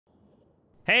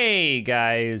Hey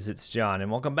guys, it's John,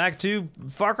 and welcome back to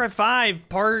Far Cry 5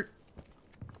 part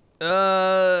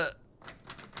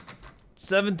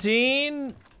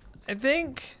 17, I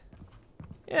think.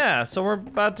 Yeah, so we're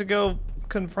about to go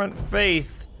confront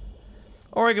Faith,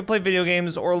 or I could play video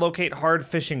games or locate hard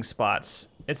fishing spots.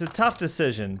 It's a tough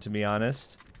decision, to be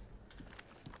honest.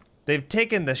 They've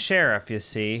taken the sheriff, you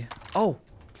see. Oh,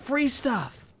 free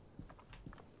stuff.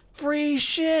 Free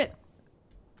shit.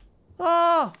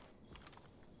 Oh.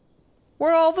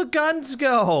 Where'd all the guns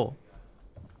go?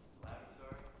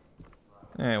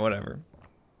 Alright, whatever.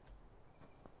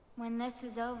 When this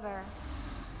is over,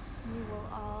 we will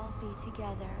all be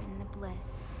together in the bliss.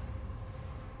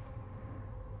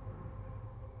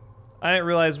 I didn't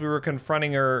realize we were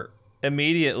confronting her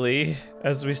immediately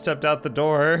as we stepped out the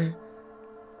door.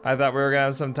 I thought we were gonna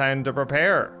have some time to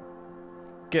prepare.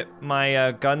 Get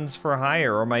my guns for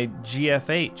hire or my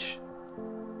GFH.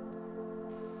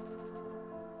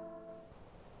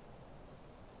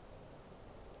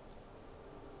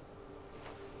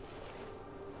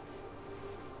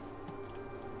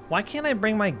 Why can't I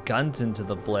bring my guns into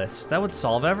the bliss? That would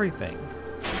solve everything.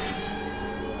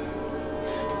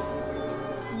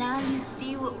 Now you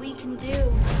see what we can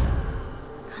do.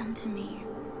 Come to me,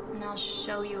 and I'll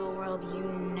show you a world you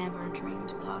never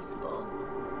dreamed possible.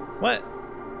 What?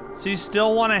 So you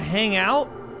still want to hang out?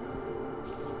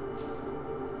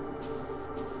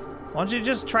 Why don't you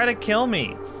just try to kill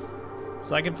me?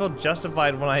 So I can feel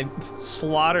justified when I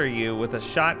slaughter you with a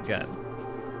shotgun.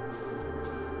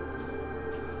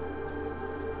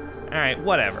 All right,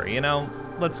 whatever, you know?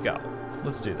 Let's go.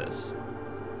 Let's do this.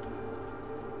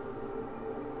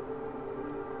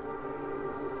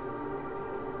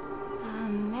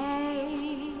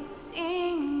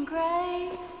 Amazing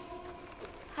grace,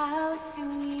 how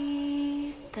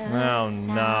sweet the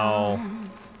sound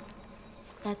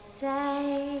that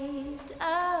saved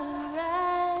a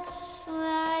wretch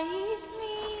like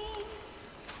me.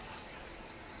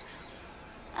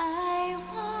 I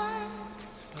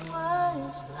once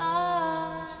was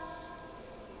lost,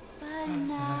 but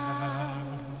now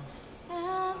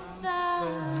am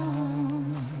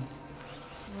found.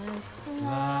 Was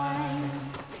blind.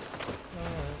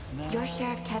 Your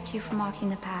sheriff kept you from walking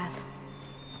the path,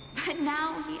 but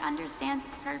now he understands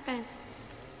its purpose,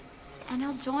 and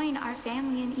he'll join our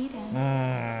family in Eden.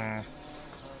 And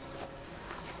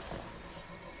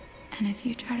if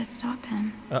you try to stop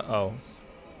him, Uh-oh.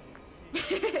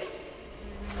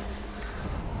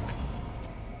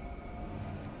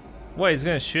 What, he's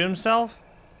gonna shoot himself?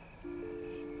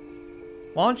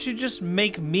 Why don't you just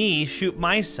make me shoot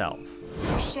myself?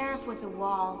 your sheriff was a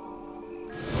wall.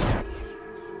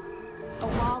 A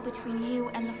wall between you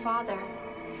and the Father.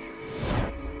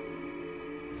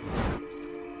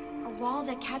 A wall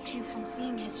that kept you from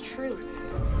seeing his truth.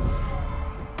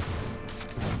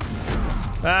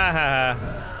 Ah.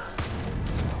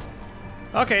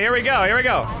 Okay, here we go, here we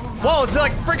go. Whoa, it's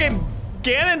like freaking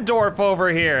Ganondorf over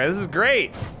here. This is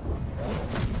great.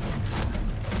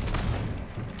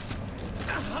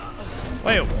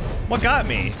 Wait, what got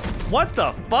me? What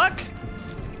the fuck?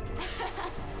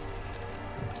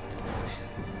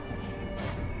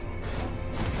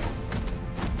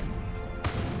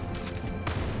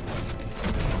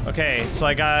 Okay, so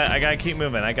I gotta keep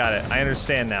moving. I got it. I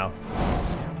understand now.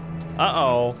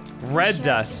 Uh-oh. Red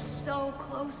dust. So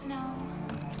close now.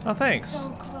 Oh, thanks. So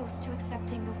close to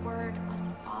accepting the word of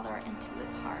the Father into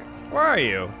his heart. Where are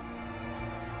you?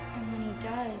 And when he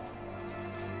does,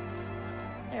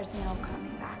 there's no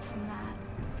coming back from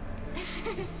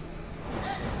that.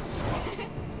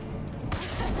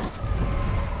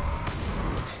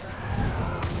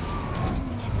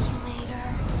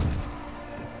 Manipulator.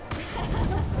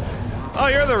 Oh,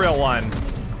 you're the real one.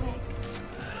 Quick.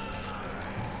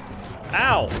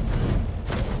 Ow.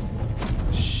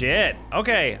 Shit.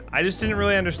 Okay, I just didn't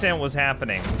really understand what was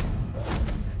happening.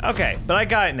 Okay, but I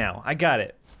got it now. I got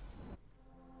it.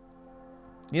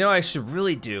 You know what I should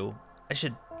really do? I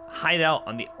should hide out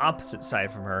on the opposite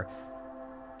side from her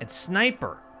and snipe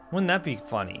her. Wouldn't that be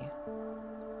funny?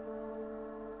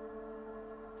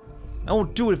 I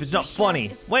won't do it if it's not funny.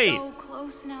 Is Wait. So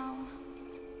close now.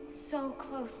 So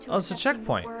close to Oh, it's a accepting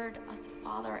checkpoint. the word of the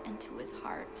Father into his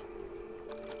heart.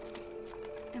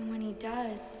 And when he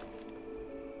does,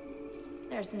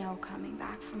 there's no coming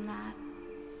back from that.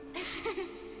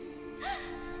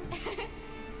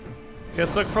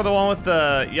 Let's look for the one with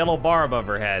the yellow bar above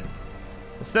her head.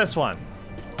 What's this one?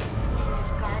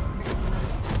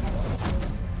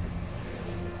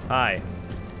 Hi.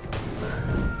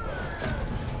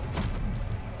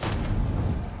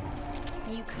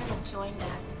 You could have joined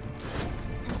us.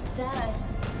 Instead,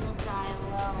 you'll die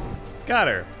alone. Got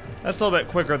her. That's a little bit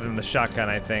quicker than the shotgun,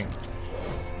 I think.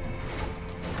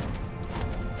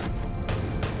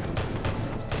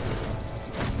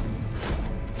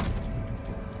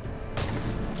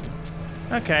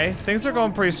 Okay, things are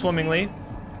going pretty swimmingly.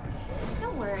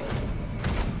 Don't worry.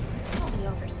 It'll be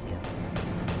over soon.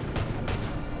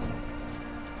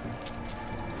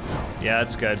 Yeah,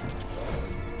 that's good.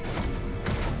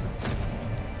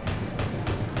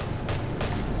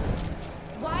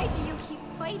 Why do you keep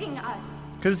fighting us?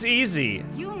 Cause it's easy.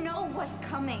 You know what's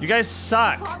coming. You guys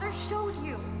suck. Father showed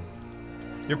you.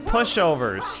 You're The world is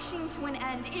pushovers. rushing to an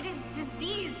end. It is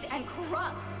diseased and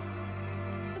corrupt.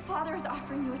 The Father is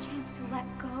offering you a chance to let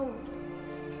go.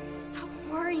 To stop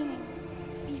worrying.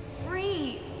 To be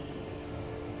free.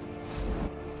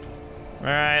 All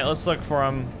right, let's look for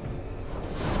him.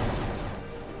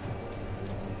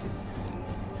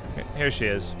 Here she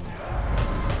is.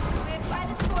 Live by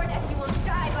the sword and you will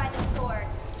die by the sword.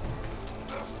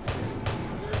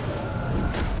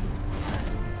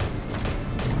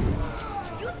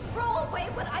 You throw away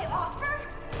what I offer?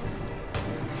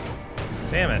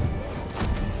 Damn it.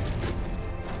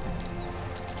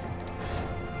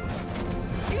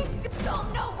 You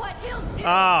don't know what he'll do.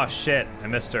 Oh shit, I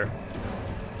missed her.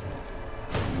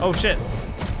 Oh shit.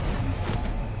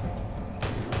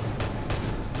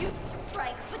 You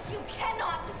strike, but you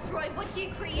cannot destroy what he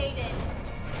created.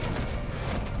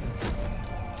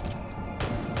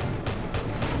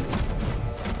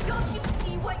 Don't you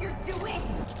see what you're doing?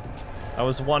 I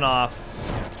was one off.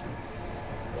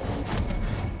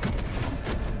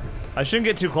 I shouldn't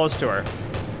get too close to her.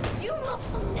 You will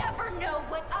never know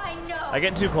what I know. I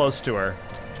get too close to her.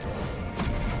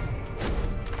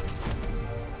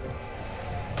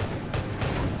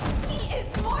 He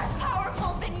is more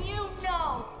powerful than you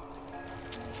know.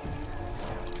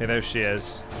 Okay, there she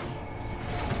is.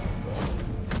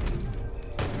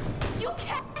 You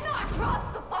cannot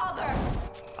cross the Father.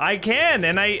 I can,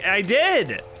 and I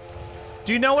did.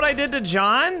 Do you know what I did to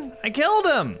John? I killed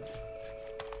him.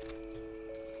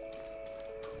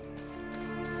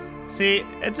 See,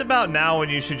 it's about now when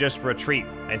you should just retreat,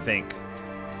 I think.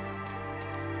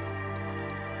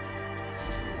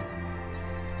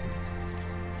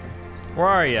 Where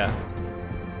are you?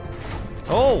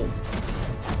 Oh,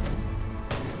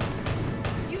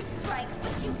 You strike,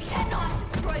 but you cannot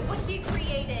destroy what he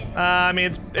created. I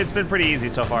mean, it's been pretty easy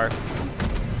so far.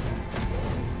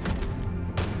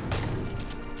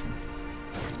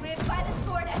 Live by the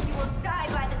sword and you will die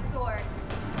by the sword.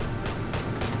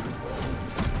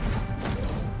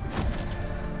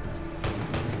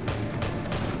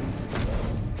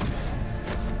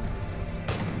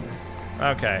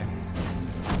 Okay.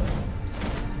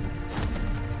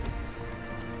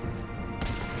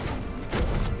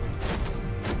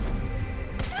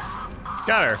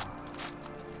 Got her.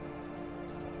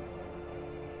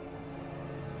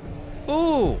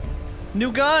 Ooh,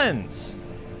 new guns.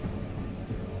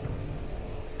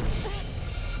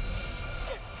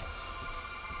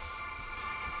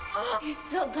 You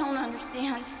still don't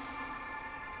understand.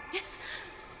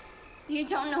 You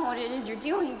don't know what it is you're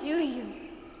doing, do you?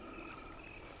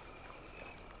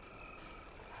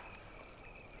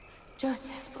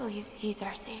 Joseph believes he's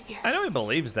our savior. I know he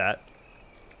believes that.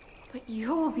 But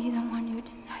you will be the one who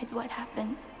decides what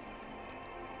happens.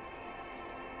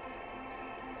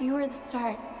 You are the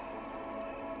start.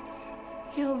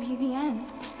 He'll be the end.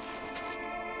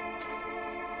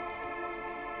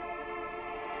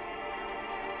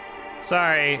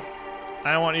 Sorry,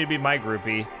 I don't want you to be my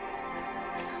groupie.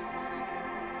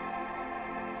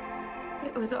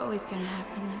 It was always gonna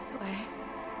happen this way.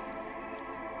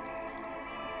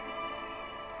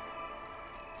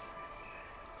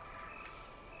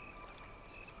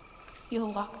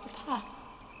 You'll walk the path.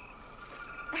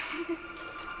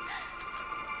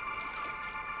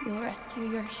 You'll rescue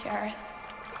your sheriff.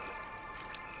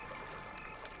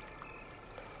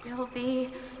 You'll be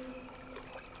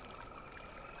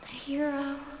the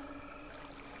hero.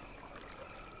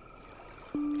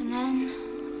 And then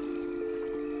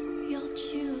you'll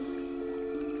choose.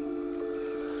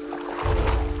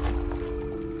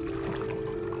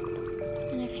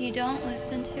 And if you don't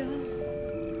listen to him,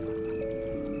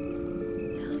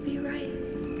 he'll be right.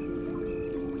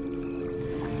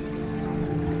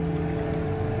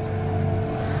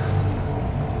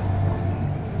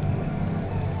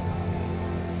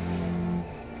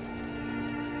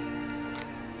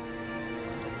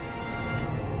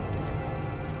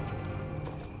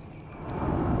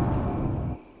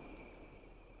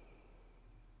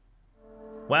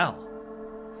 Well.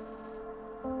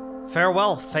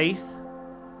 Farewell, Faith.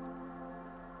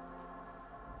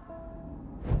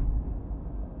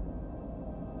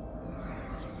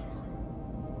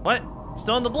 What?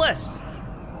 Still in the bliss.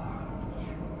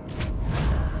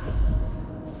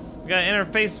 We got an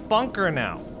interface bunker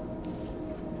now.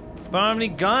 But I don't have any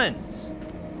guns.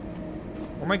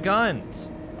 Where are my guns?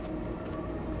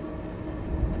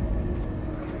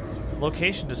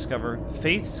 Location discovered.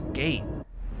 Faith's Gate.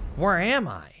 Where am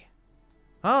I?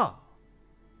 Oh.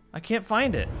 I can't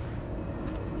find it.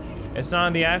 It's not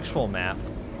on the actual map.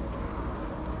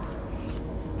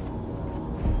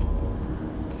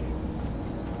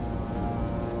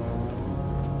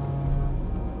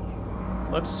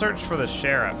 Let's search for the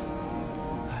sheriff.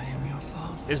 I am your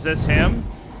father. Is this him?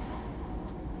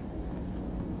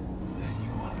 And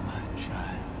you are my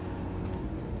child.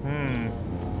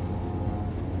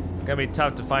 Gonna be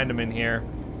tough to find him in here.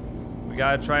 We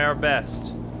gotta try our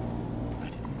best. I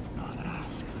did not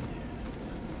ask for this.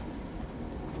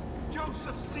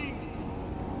 Joseph C.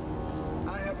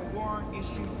 I have a warrant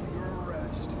issued for your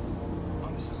arrest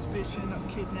on the suspicion of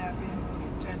kidnapping with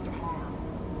intent to harm.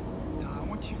 Now, I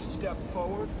want you to step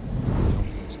forward.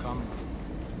 Something's coming.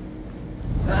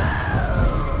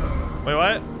 Wait,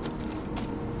 what?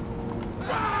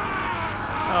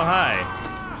 Oh, hi.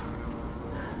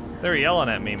 They were yelling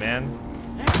at me, man.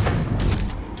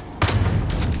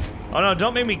 Oh no,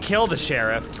 don't make me kill the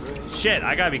sheriff. Shit,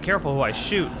 I gotta be careful who I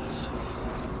shoot.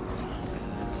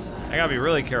 I gotta be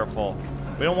really careful.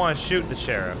 We don't want to shoot the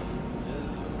sheriff.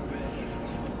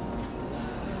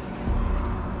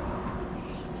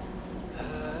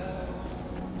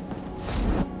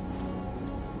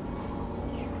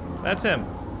 That's him.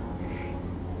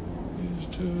 Is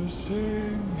to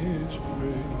sing his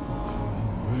praise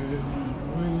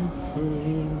when we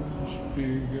first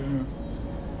began.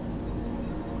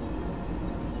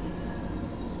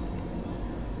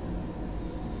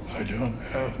 I don't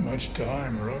have much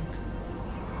time, Rook.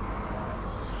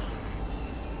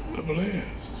 The bliss.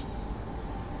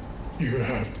 You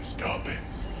have to stop it.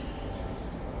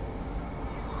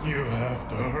 You have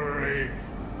to hurry.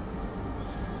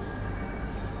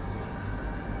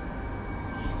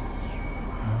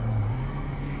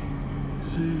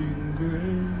 Amazing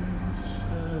grace,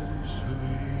 how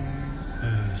sweet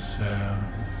the sound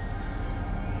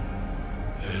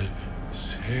that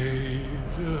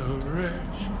saved a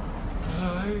wretch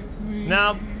like me. No.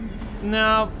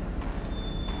 No.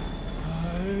 I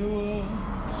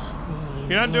once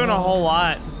You're not doing a whole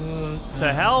lot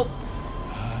to help,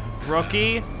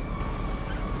 rookie.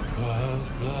 was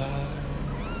blind,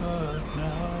 but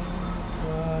now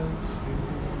I see.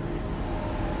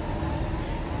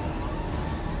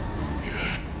 You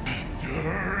have to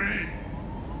hurry,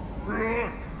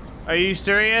 Rook. Are you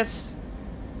serious?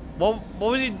 What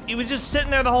was he was just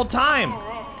sitting there the whole time.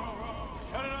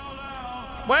 Shut it all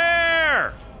down.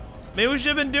 Where? Maybe we should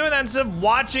have been doing that instead of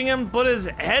watching him put his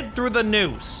head through the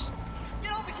noose.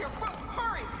 Get over here, Brooke,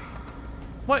 hurry!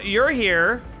 What, you're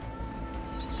here?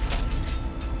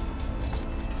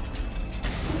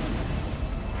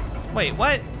 Wait,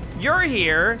 what? You're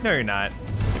here? No, you're not.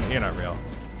 You're not real.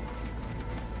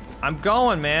 I'm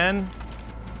going, man.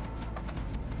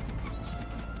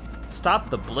 Stop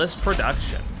the Bliss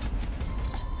production.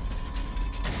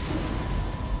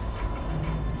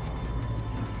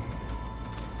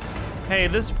 Hey,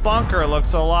 this bunker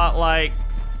looks a lot like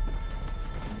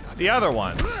the other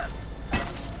ones.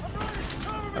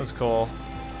 That was cool.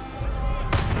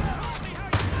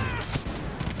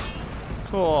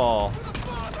 Cool.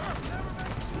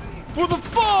 For the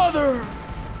father!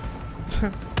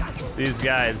 These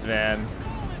guys, man.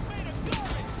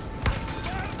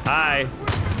 Hi.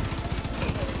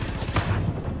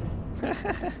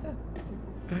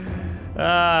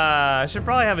 I should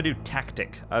probably have a new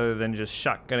tactic other than just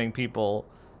shotgunning people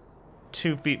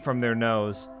 2 feet from their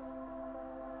nose.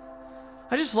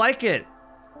 I just like it.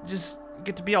 Just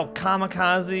get to be all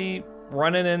kamikaze,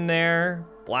 running in there,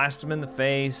 blast them in the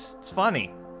face. It's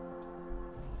funny.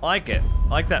 I like it. I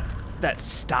like that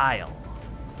style.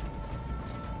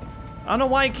 I don't know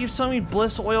why he keeps telling me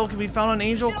bliss oil can be found on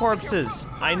angel corpses.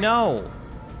 I know.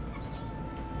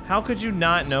 How could you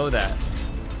not know that?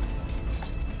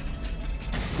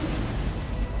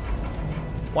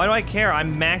 Why do I care?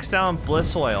 I'm maxed out on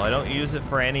bliss oil. I don't use it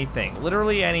for anything.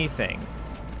 Literally anything.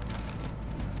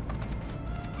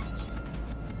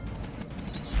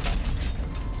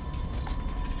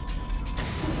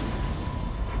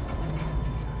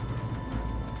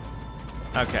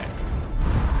 Okay.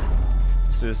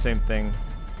 Let's do the same thing.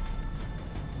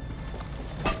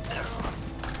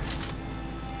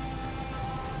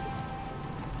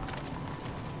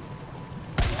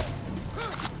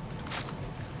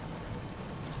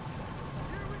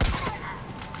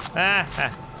 Ah, ah.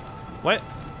 What?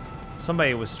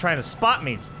 Somebody was trying to spot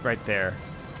me right there.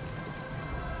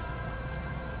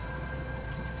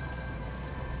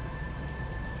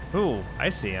 Ooh, I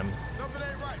see him. Something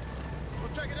ain't right. Go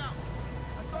check it out.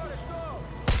 I thought I saw.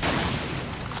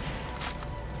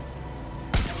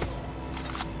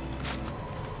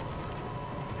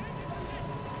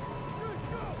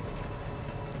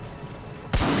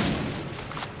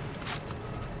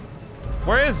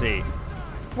 Where is he?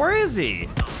 Where is he?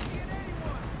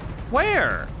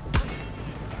 Where?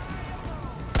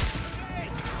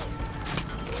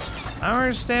 I don't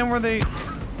understand where they...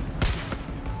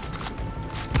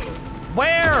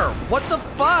 Where? What the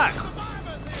fuck?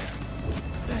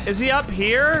 Is he up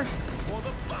here?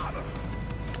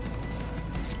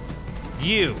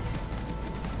 You.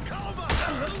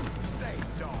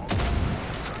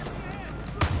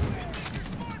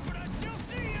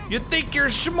 You think you're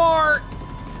smart?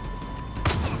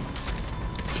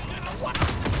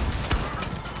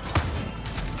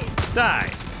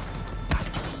 Die.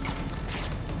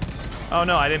 Oh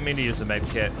no, I didn't mean to use the med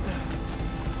kit.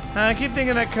 I keep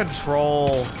thinking that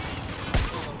control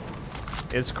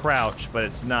is crouch, but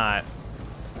it's not.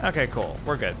 Okay, cool.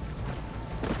 We're good.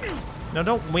 No,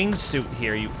 don't wingsuit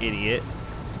here, you idiot.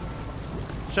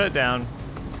 Shut it down.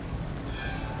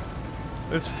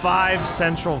 There's 5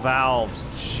 central valves.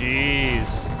 Jeez.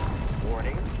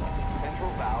 Warning, central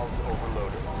valves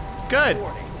overloaded. Good.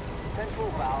 Warning, central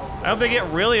valves I hope they get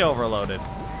really overloaded.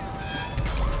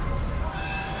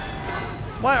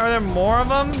 What? Are there more of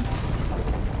them?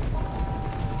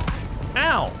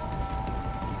 Ow.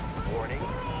 Warning,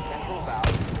 central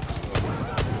valves.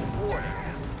 Warning,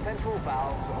 central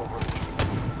valves overloaded.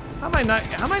 How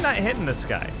am I not hitting this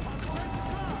guy?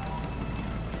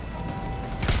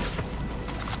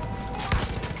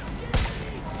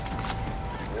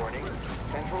 Warning,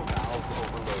 central valves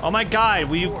overloaded. Oh my god,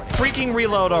 will you freaking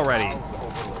reload already?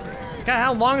 Valves overloaded. God,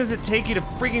 how long does it take you to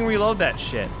freaking reload that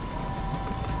shit?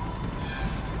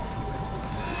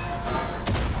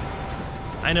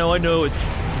 I know, it's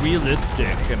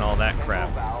realistic and all that crap.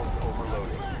 Central valves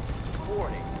overloaded.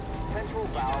 Warning, central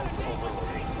valves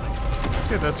overloaded. Let's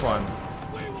get this one.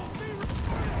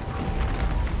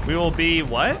 We will be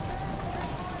what?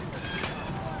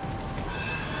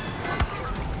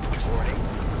 Warning,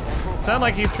 central Sound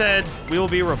like he said we will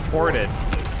be reported.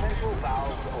 central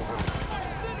valves overloaded.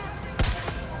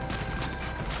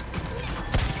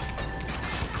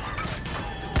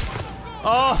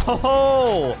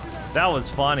 Oh, that was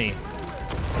funny.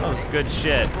 That was good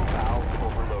shit. Central valves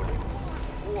overloading.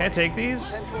 Can I take these?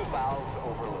 Central valves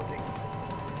overloading.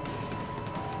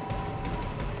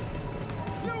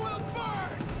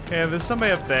 Okay, there's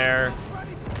somebody up there.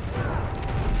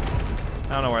 I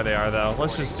don't know where they are though.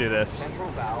 Let's just do this. Central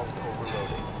valves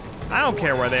overloading. I don't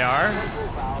care where they are. Central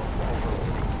valves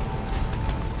overloading.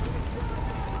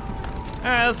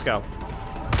 Alright, let's go.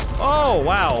 Oh,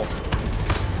 wow.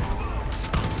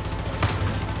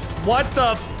 What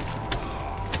the?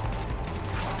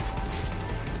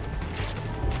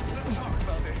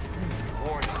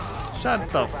 Warning.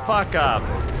 Shut the fuck up.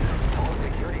 All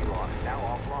security locks now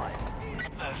offline.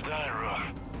 That's done, Rook.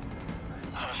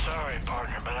 I'm sorry,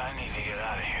 partner, but I need to get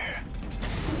out of here.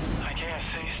 I can't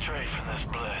see straight from this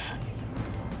bliss.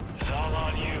 It's all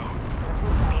on you.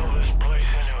 Blow this place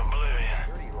into oblivion.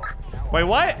 Security locks now Wait,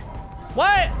 what?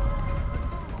 What?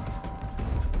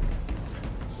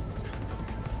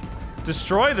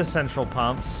 Destroy the central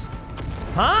pumps.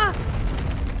 Huh?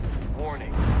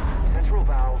 Warning. Central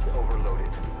valves overloaded.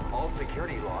 All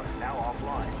security locks now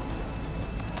offline.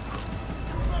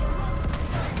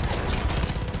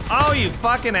 Oh, you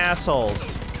fucking assholes.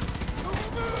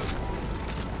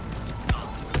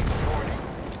 Warning.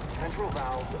 Central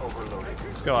valves overloaded.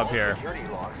 Let's go up All here. Security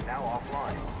locks now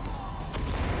offline.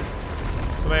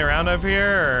 Somebody around up here,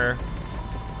 or?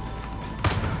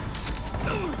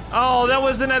 Oh, that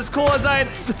wasn't as cool as I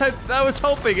was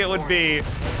hoping it would be.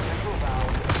 Central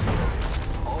valves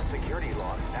overloaded. All security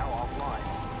locks now offline.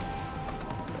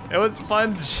 It was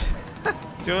fun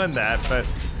doing that, but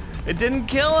it didn't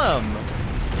kill him.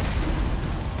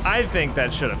 I think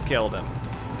that should have killed him.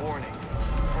 Warning.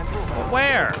 Central valves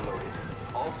Where? overloaded.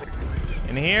 All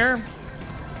In here?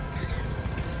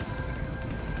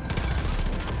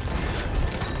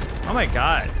 Oh my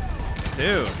god.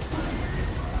 Dude.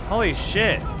 Holy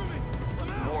shit.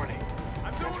 Warning.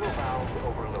 Central valves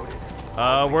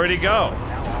overloaded. Where'd he go?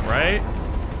 Right?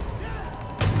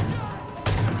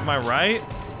 Am I right?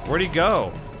 Where'd he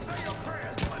go?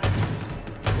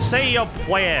 Say your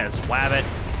prayers, wabbit.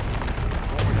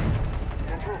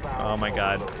 Central valves Oh my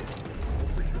god. overloaded.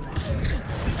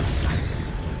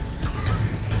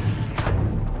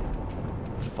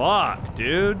 Fuck,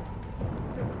 dude.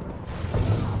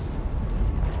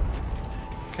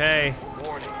 Okay.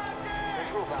 Warning.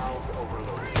 Central valves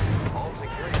overloaded. All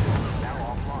security doors now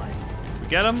offline.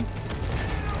 Get him?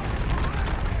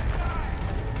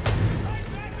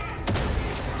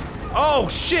 Oh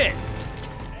shit!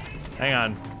 Hang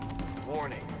on.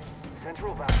 Warning.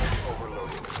 Central valves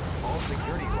overloaded. All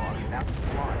security locks now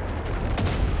offline.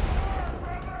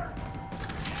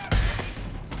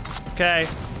 Okay.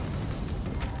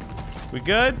 We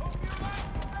good?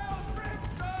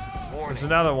 Warning. There's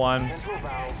another one. Central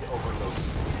valves overloaded.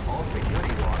 All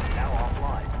security locks now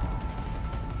offline.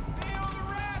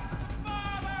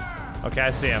 Okay,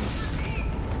 I see him.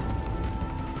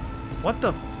 What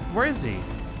the? Where is he?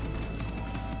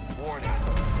 Warning.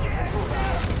 Central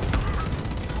valves.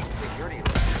 Security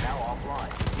locks now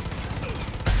offline.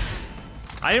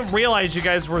 I didn't realize you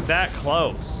guys were that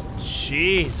close.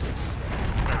 Jesus.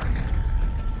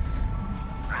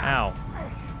 Ow.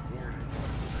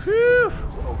 Whew.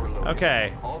 Overloaded.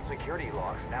 Okay. All security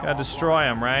locks now Gotta destroy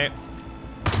him, right?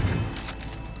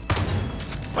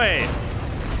 Wait.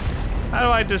 How do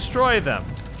I destroy them?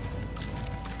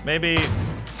 Maybe.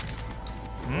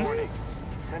 Warning.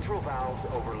 Central valves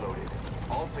overloaded.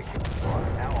 All security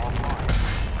locks now offline.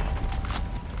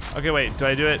 Okay, wait. Do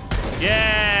I do it?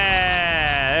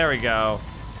 Yeah! There we go.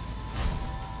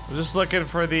 I'm just looking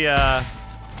for the,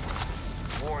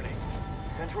 Warning.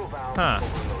 Central valves Huh.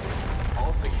 overloaded.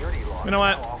 All security locks You know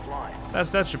what? now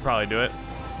offline. That should probably do it.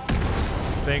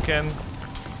 Thinking.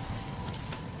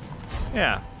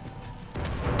 Yeah.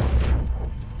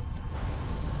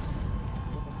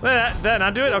 That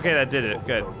not do it? Okay, that did it.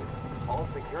 Good. All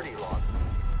security locks.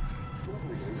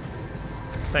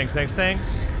 Thanks. That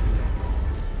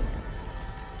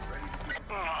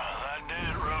did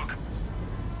it, Rook.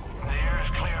 The air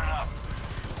is clearing up.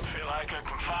 Feel like I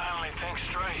can finally think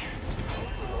straight.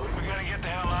 We gotta get the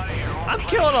hell out of here. I'm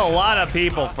killing a lot of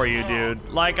people for you, dude.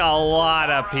 Like a lot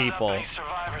of people. These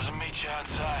survivors will meet you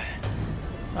outside.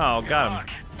 Oh, got him. Luck.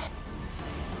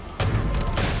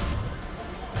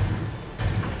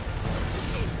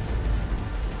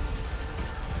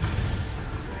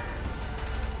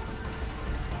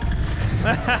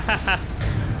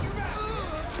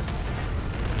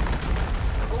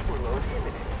 Overload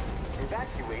imminent.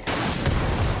 Evacuate.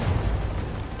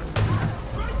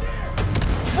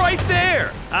 Right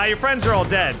there! Your friends are all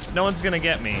dead. No one's gonna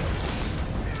get me.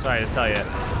 Sorry to tell you.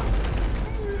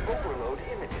 Overload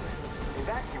imminent.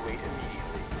 Evacuate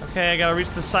immediately. Okay, I gotta reach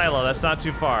the silo. That's not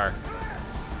too far.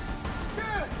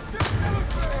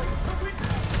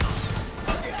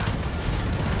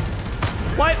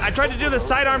 What? I tried to do the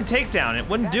sidearm takedown. It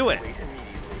wouldn't do it. Evacuate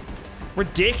immediately.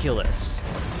 Ridiculous.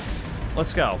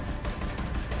 Let's go.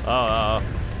 Oh.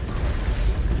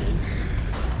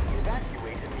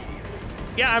 Evacuate immediately.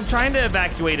 Yeah, I'm trying to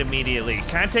evacuate immediately.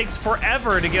 Kind of takes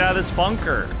forever to get out of this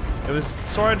bunker. It was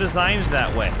sort of designed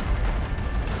that way.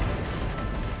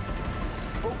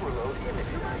 Overload imminent.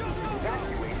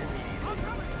 Evacuate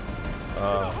immediately.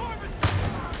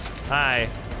 Hi.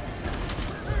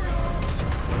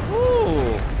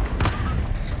 Ooh.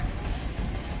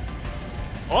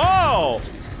 Oh!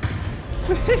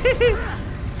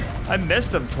 I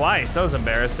missed him twice. That was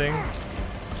embarrassing.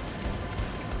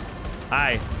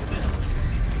 Hi.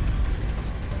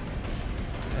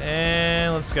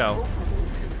 And let's go.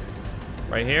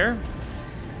 Right here.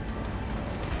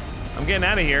 I'm getting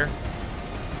out of here.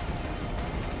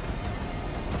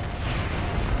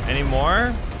 Any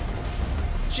more?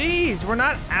 Jeez, we're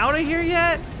not out of here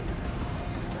yet?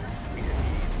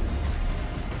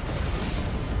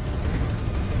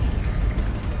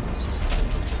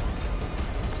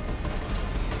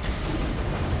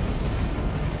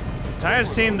 Tired of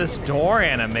seeing this door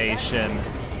animation.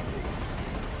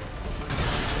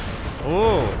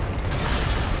 Ooh.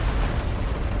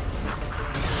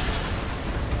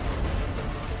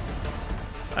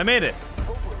 I made it.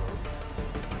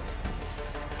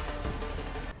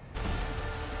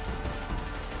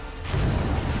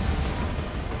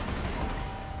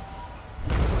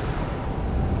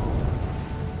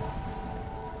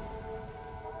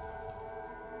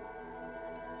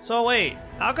 So wait,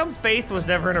 how come Faith was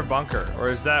never in her bunker? Or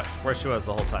is that where she was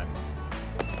the whole time?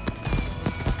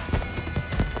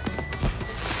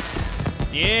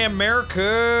 Yeah,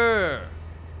 America!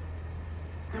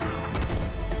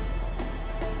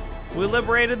 We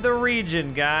liberated the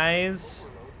region, guys.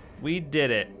 We did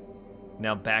it.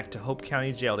 Now back to Hope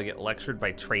County Jail to get lectured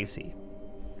by Tracy.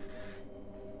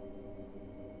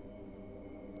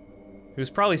 Who's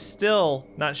probably still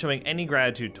not showing any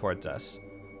gratitude towards us.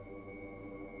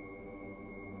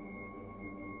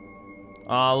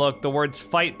 Look, the words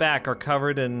 "fight back" are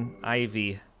covered in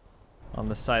ivy on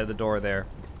the side of the door there.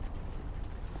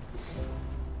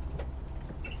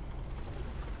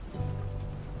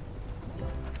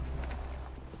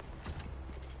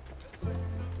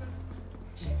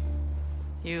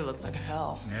 look like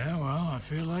hell. Yeah, well, I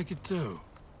feel like it too.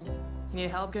 You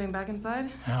need help getting back inside?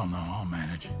 Hell no, I'll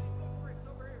manage.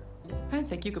 I didn't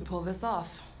think you could pull this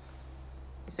off.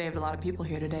 You saved a lot of people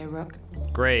here today, Rook.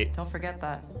 Great. Don't forget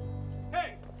that.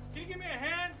 Hey, can you give me a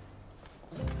hand?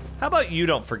 How about you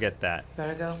don't forget that?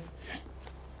 Better go.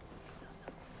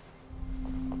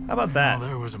 How about that? Well,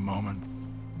 there was a moment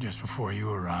just before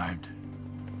you arrived.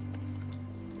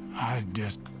 I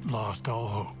just lost all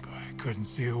hope. I couldn't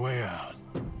see a way out.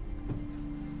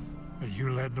 But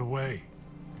you led the way.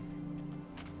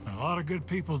 A lot of good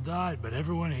people died, but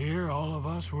everyone here, all of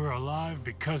us, we're alive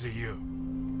because of you.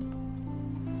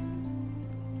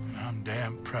 And I'm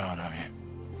damn proud of you.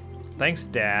 Thanks,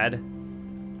 Dad.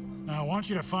 Now, I want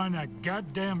you to find that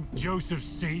goddamn Joseph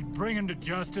Seed, bring him to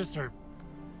justice, or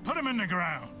put him in the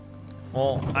ground.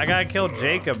 Well, I gotta kill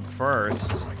Jacob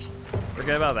first.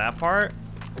 Forget about that part.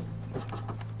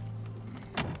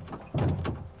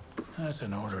 That's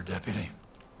an order, Deputy.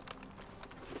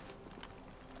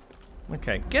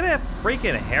 Okay, get a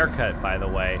freaking haircut, by the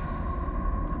way.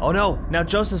 Oh no, now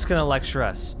Joseph's gonna lecture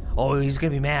us. Oh, he's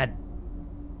gonna be mad.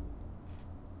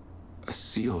 A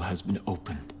seal has been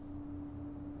opened.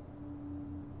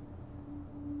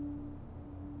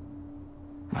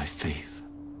 My faith.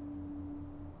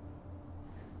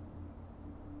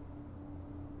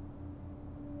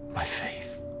 My faith.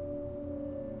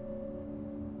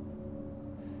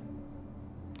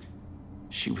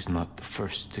 She was not the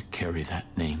first to carry that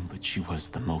name, but she was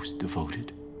the most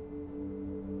devoted.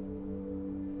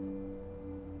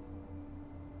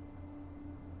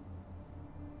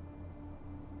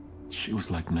 She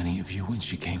was like many of you when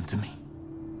she came to me.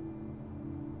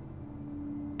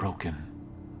 Broken.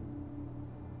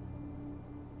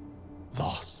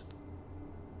 Lost.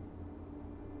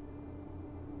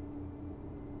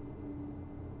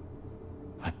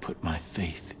 I put my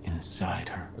faith inside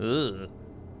her. Ugh.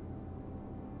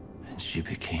 And she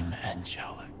became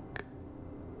angelic.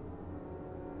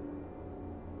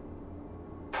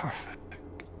 Perfect.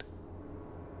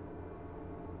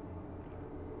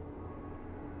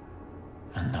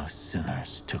 And those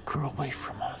sinners took her away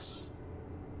from us.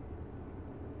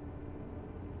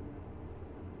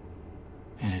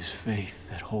 It is faith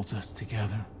that holds us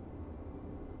together.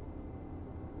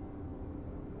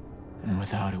 And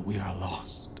without it, we are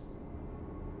lost.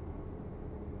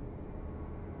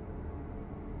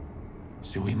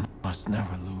 So we must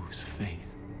never lose faith.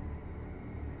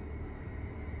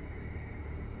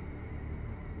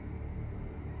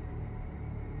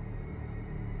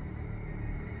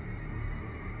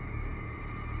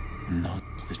 And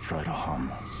those that try to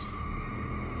harm us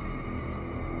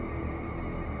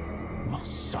will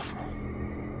suffer.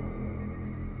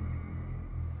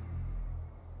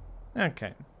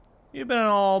 Okay. You've been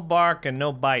all bark and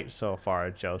no bite so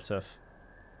far, Joseph.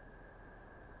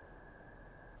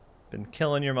 Been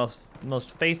killing your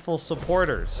most faithful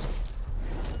supporters.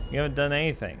 You haven't done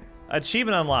anything.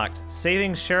 Achievement unlocked.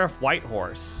 Saving Sheriff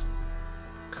Whitehorse.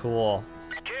 Cool.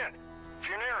 Kid, if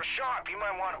you're near a shop, you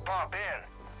might want to pop in.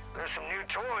 There's some new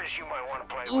toys you might want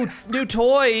to play Ooh, with. new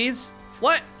toys?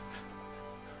 What?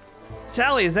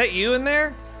 Sally, is that you in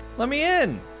there? Let me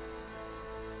in.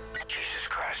 Jesus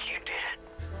Christ, you did it.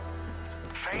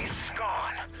 Faith's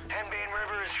gone. Henbane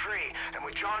River is free, and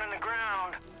with John in the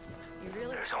ground,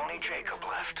 there's only Jacob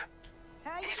left.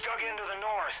 He's dug into the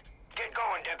north. Get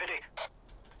going, Deputy.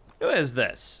 Who is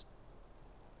this?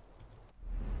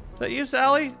 Is that you,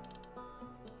 Sally?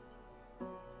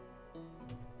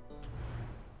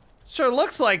 Sure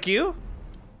looks like you.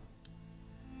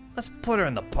 Let's put her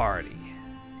in the party.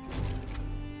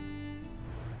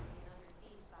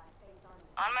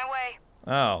 On my way.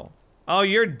 Oh. Oh,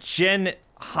 you're Jen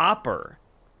Hopper.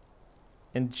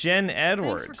 And Jen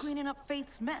Edwards. Thanks for cleaning up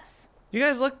Faith's mess. You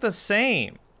guys look the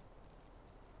same.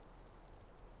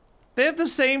 They have the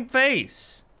same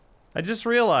face. I just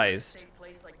realized.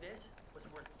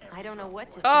 I don't know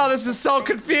what to say. Oh, this is so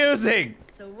confusing.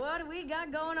 So what do we got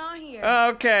going on here?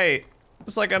 Okay.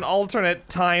 It's like an alternate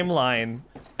timeline.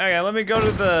 Okay, let me go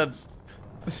to the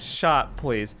shop,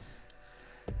 please.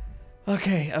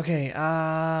 Okay, okay.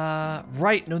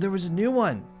 Right. No, there was a new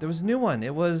one. There was a new one.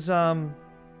 It was it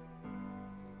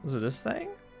this thing?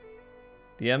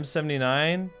 The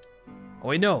M79? Oh,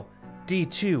 wait, no.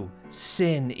 D2,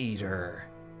 Sin Eater.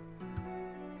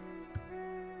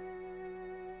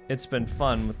 It's been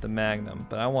fun with the Magnum,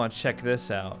 but I want to check this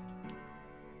out.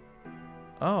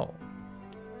 Oh.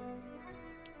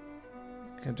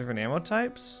 Got different ammo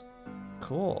types?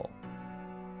 Cool.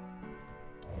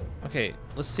 Okay,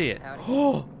 let's see it.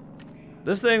 Oh,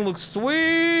 this thing looks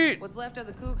sweet. What's left of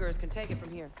the Cougars can take it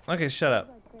from here. Okay, shut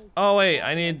up. Oh wait,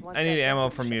 I need ammo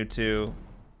from you too.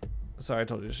 Sorry, I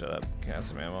told you to shut up. Can I have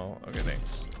some ammo? Okay,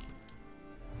 thanks.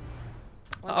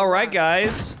 All right,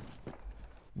 guys.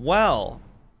 Well,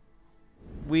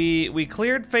 we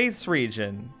cleared Faith's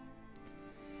region.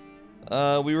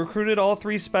 We recruited all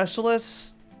 3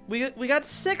 specialists. We got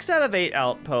 6 out of 8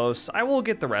 outposts. I will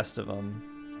get the rest of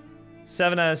them.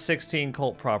 7 out of 16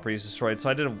 cult properties destroyed. So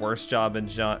I did a worse job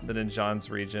than in John's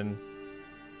region.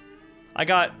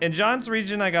 In John's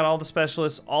region, I got all the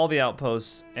specialists, all the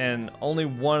outposts, and only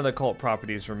 1 of the cult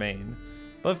properties remain.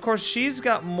 But of course, she's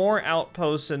got more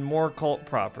outposts and more cult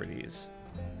properties.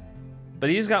 But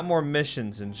he's got more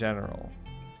missions in general.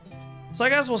 So I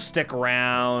guess we'll stick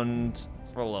around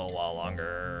for a little while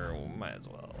longer. Might as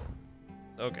well.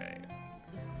 Okay.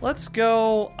 Let's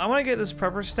go. I want to get this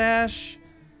prepper stash.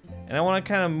 And I want to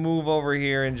kind of move over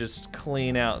here and just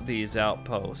clean out these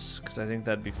outposts. Because I think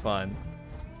that'd be fun.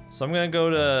 So I'm going to go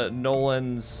to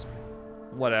Nolan's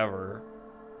whatever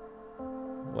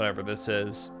this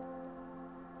is.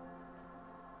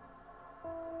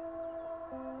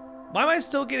 Why am I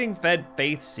still getting fed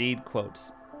Faith Seed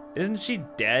quotes? Isn't she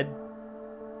dead?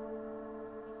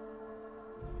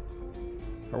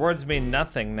 Her words mean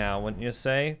nothing now, wouldn't you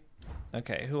say?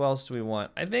 Okay, who else do we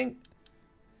want? I think,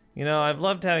 you know, I've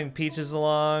loved having Peaches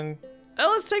along.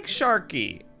 Oh, let's take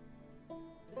Sharky.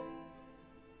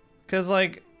 Cause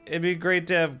like, it'd be great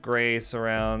to have Grace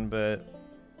around, but...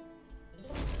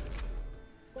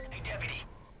 Hey, Deputy,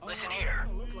 listen here.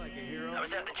 I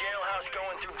was at the jailhouse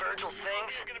going through Virgil's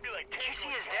things. Did you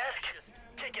see his desk?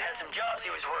 He had some jobs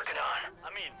he was working on.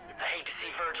 I hate to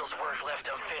see Virgil's work left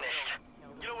unfinished.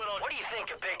 What do you think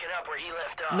of picking up where he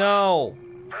left off? No.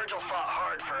 Virgil fought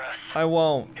hard for us. I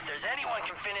won't. If there's anyone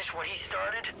can finish what he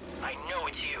started, I know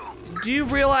it's you. Do you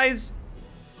realize?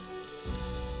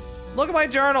 Look at my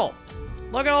journal.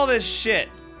 Look at all this shit.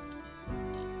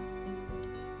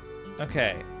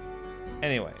 Okay.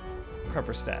 Anyway,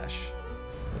 prepper stash.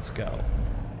 Let's go.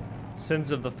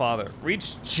 Sins of the Father.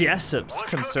 Reach Jessup's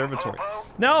conservatory.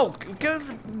 No, get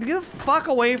the fuck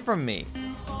away from me.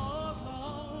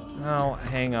 Oh,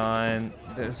 hang on.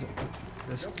 There's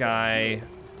this guy.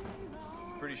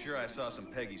 Pretty sure I saw some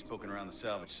Peggies poking around the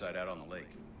salvage site out on the lake.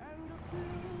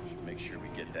 Should make sure we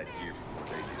get that gear before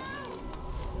they do.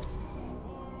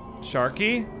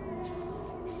 Sharky?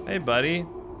 Hey, buddy.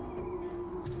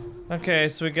 Okay,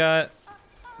 so we got...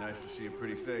 Nice to see a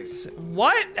pretty face.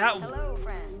 What? Hello,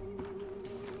 friend.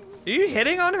 Are you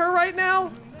hitting on her right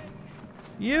now?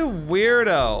 You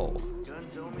weirdo.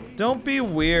 Don't be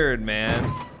weird, man.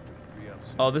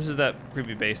 Oh, this is that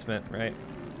creepy basement, right?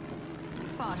 You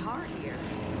fought hard here.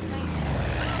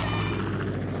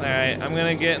 Alright, I'm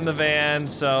gonna get in the van,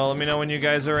 so let me know when you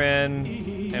guys are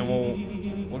in, and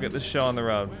we'll get this show on the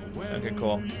road. Okay,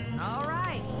 cool. All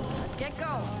right, let's get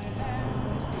going.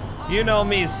 You know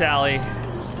me, Sally.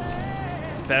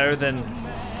 Better than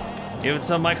even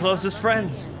some of my closest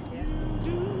friends.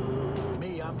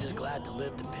 Me, I'm just glad to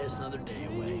live to piss another day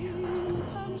away.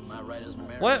 Is my right as an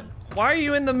American? What? Why are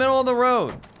you in the middle of the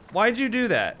road? Why'd you do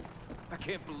that? I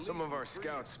can't believe some of our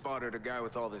scouts spotted a guy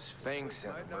with all this Fang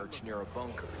scent merch near a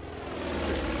bunker.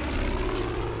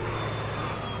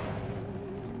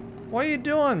 What are you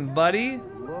doing, buddy?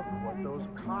 Look what those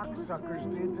cocksuckers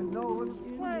did to Nolan's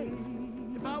place.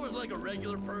 If I was like a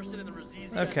regular person in the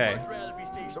Razizi, Okay. I'd much rather be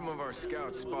staying. Some of our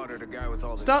scouts spotted a guy with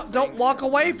all this Stop! Don't walk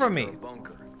away from me.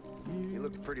 bunker. He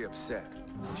looked pretty upset.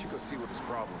 We should go see what his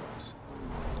problem is.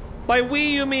 By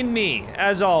we, you mean me,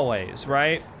 as always,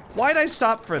 right? Why'd I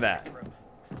stop for that?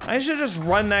 I should just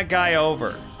run that guy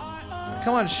over.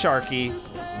 Come on, Sharky.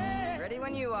 Ready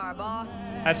when you are, boss.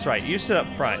 That's right, you sit up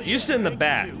front. You sit in the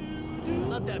back.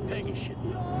 Not that Peggy shit.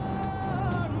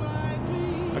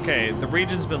 Okay, the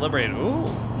region's been liberated. Ooh.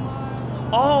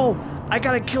 Oh, I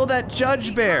gotta kill that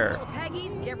judge bear.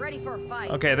 Peggies, get ready for a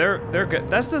fight. Okay, they're good.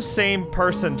 That's the same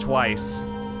person twice.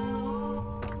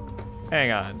 Hang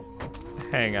on.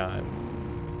 Hang on.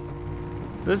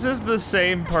 This is the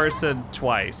same person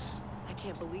twice. I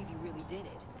can't believe you really did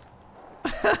it.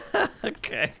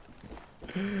 Okay.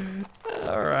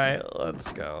 All right, let's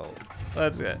go.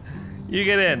 Let's get. You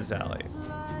get in, Sally.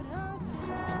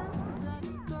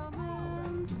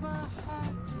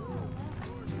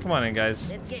 Come on in, guys.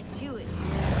 Let's get to it.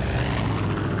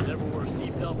 Never wore a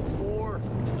seatbelt before.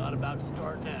 Not about to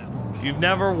start now. You've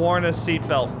never worn a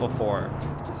seatbelt before.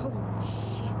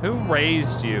 Who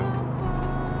raised you?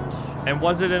 And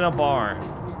was it in a barn?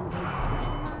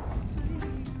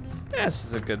 Yeah, this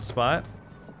is a good spot.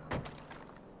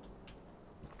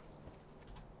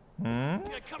 You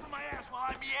gotta cover my ass while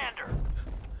I meander.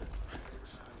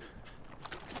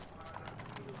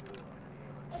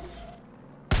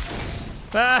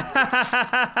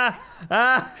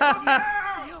 Oh,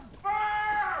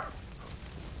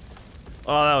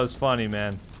 that was funny,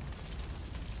 man.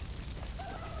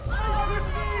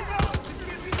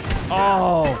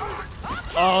 Oh.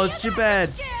 Oh, it's too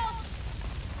bad.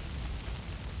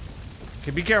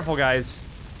 Okay, be careful, guys.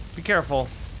 Be careful.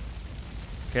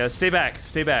 Okay, let's stay back.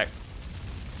 Stay back.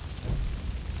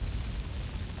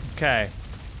 Okay.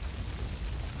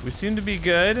 We seem to be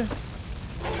good.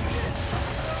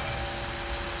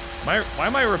 Why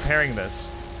am I repairing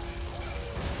this?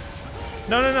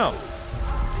 No, no, no.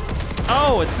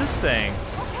 Oh, it's this thing.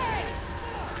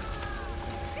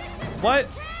 What?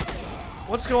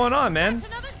 What's going on, man?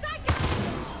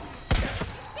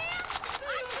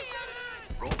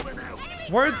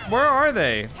 Where are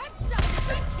they?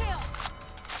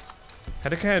 Had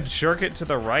to kind of jerk it to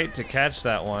the right to catch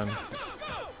that one.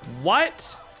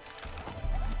 What?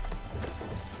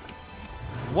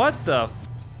 What the?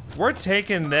 We're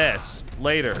taking this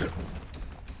later.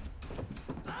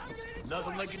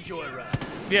 Nothing like a joyride.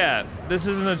 Yeah, this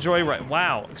isn't a joyride.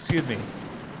 Wow, excuse me.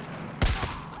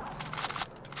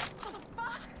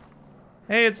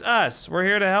 Hey, it's us. We're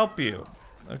here to help you.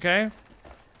 Okay?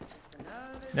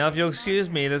 Now, if you'll excuse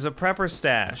me, there's a prepper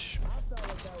stash.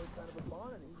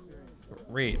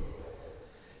 Read.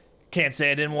 Can't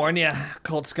say I didn't warn ya.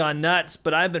 Cult's gone nuts,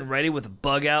 but I've been ready with a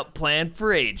bug-out plan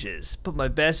for ages. Put my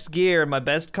best gear in my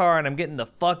best car, and I'm getting the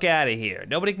fuck out of here.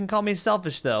 Nobody can call me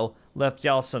selfish, though. Left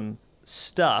y'all some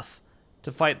stuff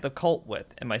to fight the cult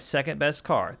with, and my second best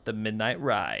car, the Midnight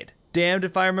Ride. Damned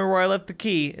if I remember where I left the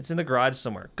key. It's in the garage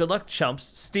somewhere. Good luck, chumps.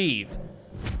 Steve.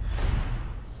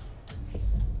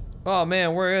 Oh,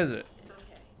 man, where is it?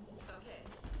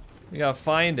 We gotta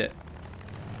find it.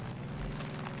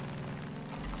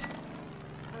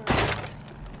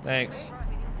 Thanks.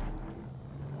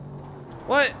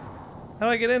 What? How do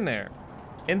I get in there?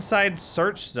 Inside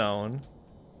search zone.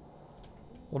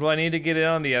 Well, do I need to get it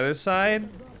on the other side?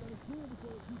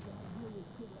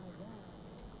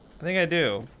 I think I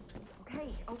do.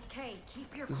 Okay,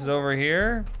 keep your This is over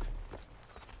here.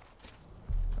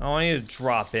 Oh, I need to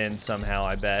drop in somehow,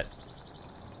 I bet.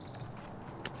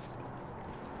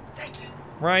 Thank you.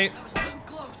 Right? That was too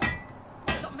close.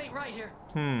 Something ain't right here.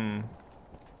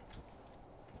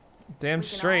 Damn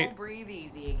straight. We can all breathe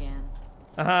easy again.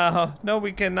 No,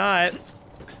 we cannot.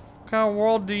 What kind of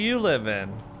world do you live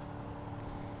in?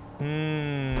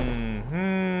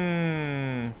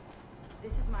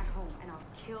 This is my home, and I'll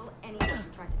kill anyone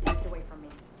who tries to take it away from me.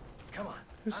 Come on.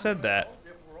 Who said that?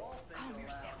 Calm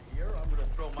yourself. Here, I'm gonna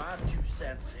throw my 2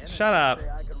 cents in. Shut up.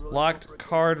 Locked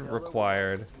card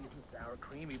required. Sour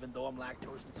cream, even though I'm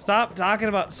lactose. Stop talking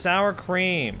about sour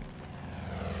cream.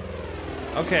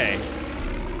 Okay.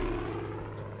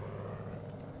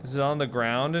 Is it on the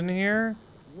ground in here?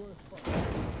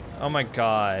 Oh my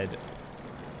god.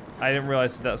 I didn't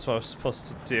realize that that's what I was supposed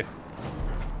to do.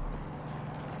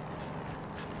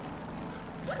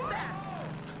 What's that?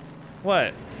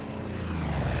 What?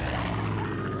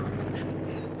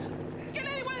 Can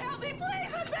anyone help me,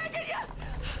 please? I'm begging you.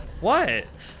 What?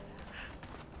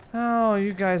 Oh,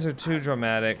 you guys are too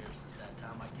dramatic.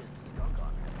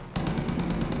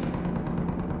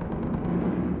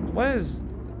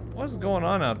 What's going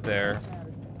on out there?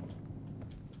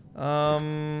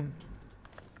 Where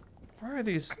are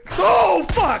these? Oh,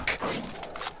 fuck!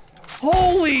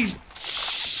 Holy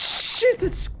shit,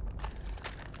 that's...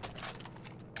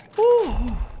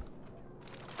 Ooh.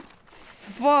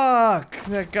 Fuck,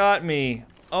 that got me.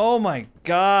 Oh my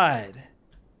god.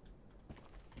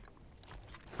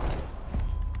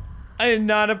 I did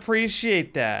not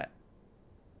appreciate that.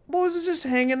 What was it, just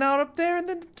hanging out up there and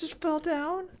then it just fell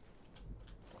down?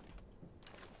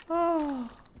 Oh.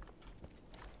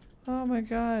 Oh my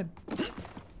god.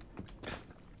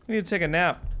 We need to take a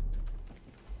nap.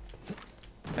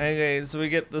 Okay, so we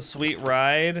get the sweet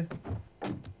ride.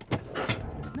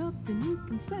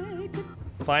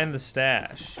 Find the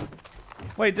stash.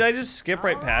 Wait, did I just skip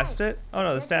right past it? Oh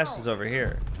no, the stash is over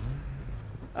here.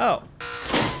 Oh.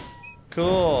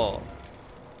 Cool.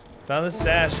 Found the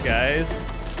stash, guys.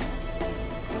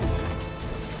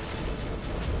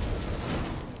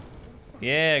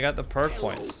 Yeah, I got the perk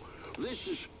points. This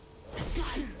is... God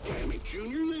damn it,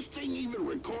 Junior. This thing even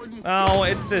recording... Oh,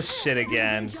 it's this shit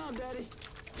again.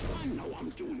 I know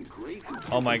I'm doing great.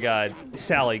 Oh my god.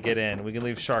 Sally, get in. We can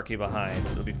leave Sharky behind.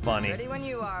 It'll be funny. Ready when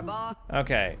you are, boss.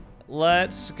 Okay,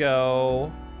 let's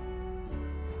go.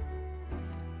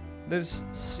 There's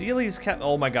Sealy's cave.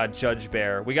 Oh my god, Judge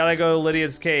Bear. We gotta go to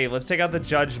Lydia's cave. Let's take out the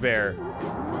Judge Bear.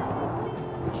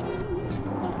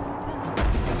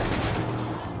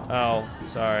 Oh,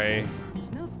 sorry.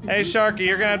 Hey, Sharky,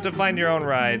 you're gonna have to find your own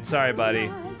ride. Sorry, buddy.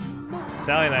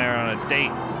 Sally and I are on a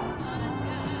date.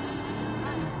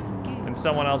 In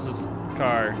someone else's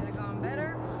car. Could have gone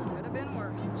better, could have been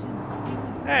worse.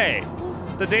 Hey,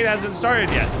 the date hasn't started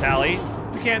yet, Sally.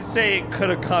 You can't say it could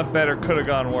have gone better, could have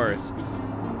gone worse.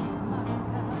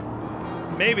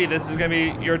 Maybe this is gonna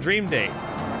be your dream date.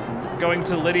 Going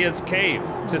to Lydia's cave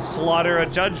to slaughter a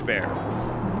judge bear.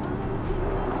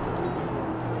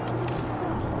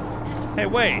 Hey,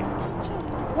 wait.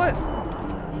 What?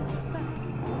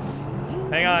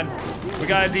 Hang on. We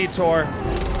got a detour.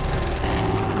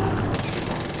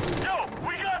 Yo,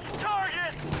 we got the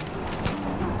target!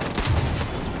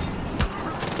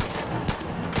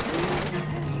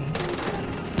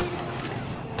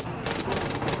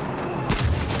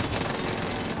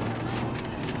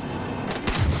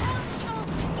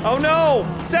 Oh no!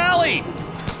 Sally!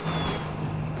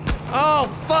 Oh,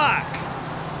 fuck!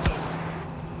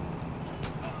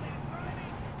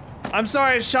 I'm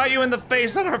sorry I shot you in the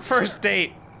face on our first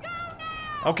date.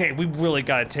 Okay, we really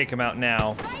gotta take him out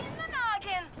now.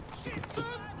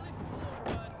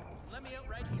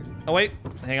 Oh wait,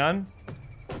 hang on.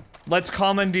 Let's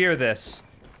commandeer this.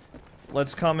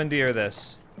 Let's commandeer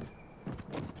this.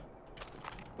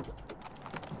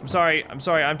 I'm sorry, I'm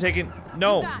taking,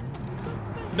 no.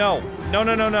 No,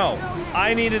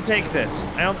 I need to take this.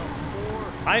 No,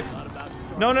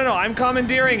 I'm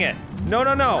commandeering it.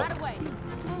 No.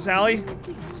 Sally,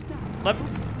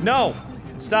 no,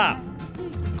 stop.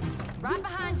 Right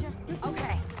behind you.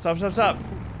 Okay. Stop.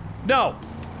 No,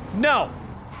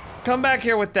 come back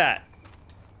here with that.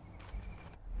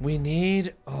 We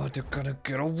need, oh, they're gonna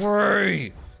get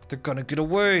away.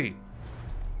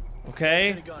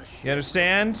 Okay, you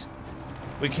understand?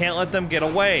 We can't let them get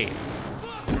away.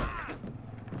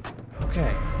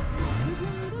 Okay.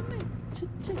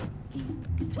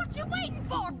 What you waiting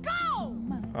for? Go!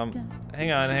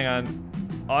 Hang on.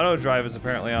 Auto drive is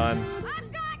apparently on.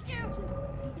 I've got you!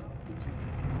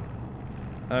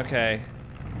 Okay.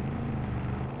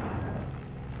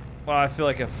 Well, I feel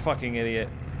like a fucking idiot.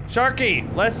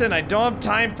 Sharky, listen, I don't have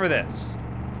time for this.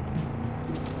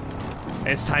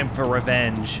 It's time for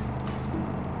revenge.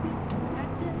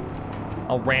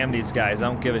 I'll ram these guys, I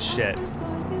don't give a shit.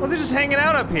 Well, they're just hanging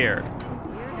out up here.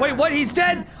 Wait, what? He's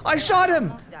dead? I shot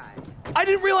him! I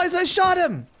didn't realize I shot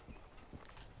him!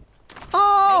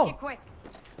 Oh! Make it quick.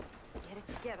 Get it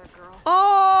together, girl.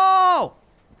 Oh!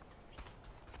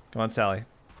 Come on, Sally.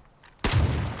 Get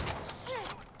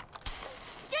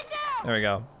down! There we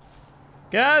go.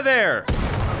 Get out of there!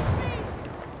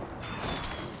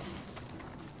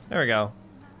 There we go.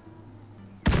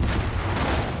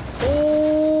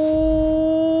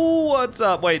 Oh, what's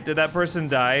up? Wait, did that person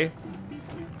die? Keep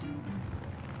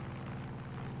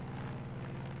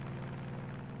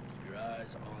your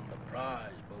eyes on the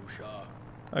prize, Beauchamp.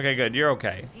 Okay, good. You're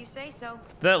okay. If you say so.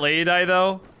 Did that lady die,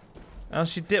 though? Oh,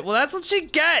 she did. Well, that's what she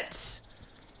gets!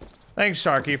 Thanks,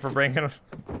 Sharky, for bringing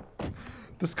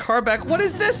this car back. What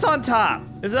is this on top?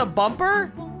 Is it a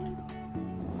bumper?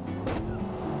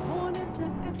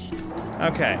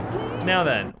 Okay, now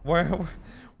then,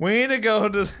 we need to go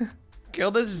to kill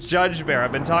this judge bear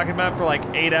I've been talking about for like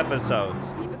 8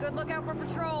 episodes. Keep a good lookout for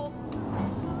patrols.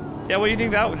 Yeah, what do you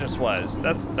think that just was?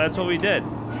 That's what we did.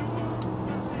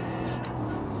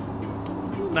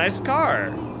 Nice car.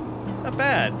 Not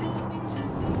bad.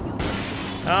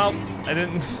 Oh, I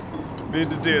didn't mean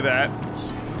to do that.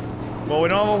 Well, we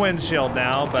don't have a windshield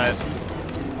now, but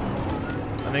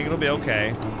I think it'll be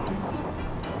okay.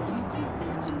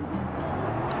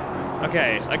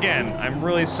 Okay, again, I'm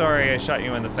really sorry I shot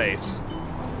you in the face.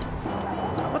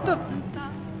 What the?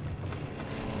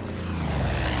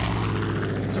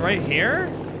 Is it right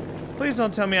here? Please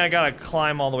don't tell me I gotta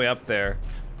climb all the way up there.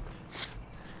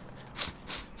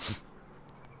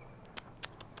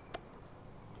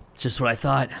 Just what I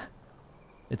thought.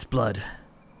 It's blood.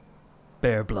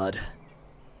 Bear blood.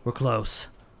 We're close.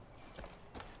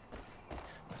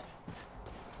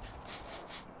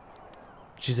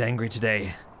 She's angry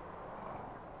today.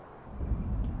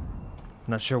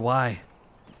 Not sure why.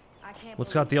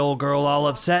 What's got the old girl all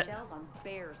upset?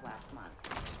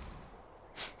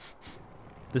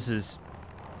 This is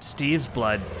Steve's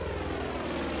blood.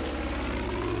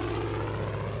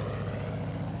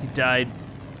 He died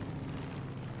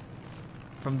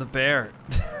from the bear.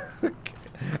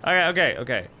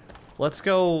 Okay. Let's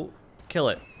go kill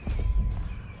it.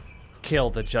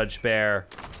 Kill the judge bear.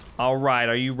 All right,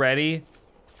 are you ready?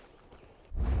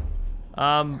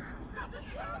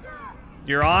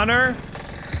 Your Honor?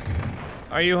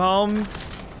 Are you home,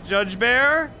 Judge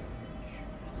Bear?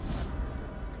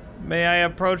 May I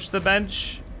approach the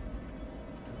bench?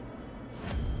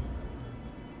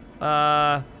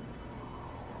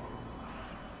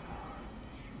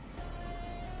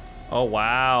 Oh,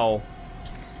 wow.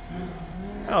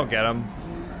 I'll get him.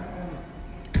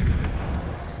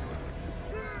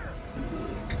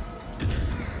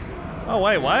 Oh,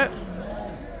 wait, what?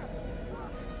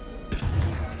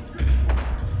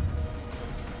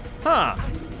 Huh.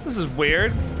 This is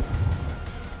weird.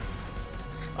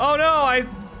 Oh no,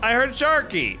 I heard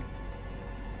Sharky.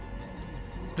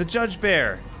 The Judge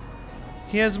Bear.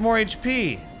 He has more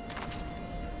HP.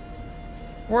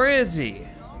 Where is he?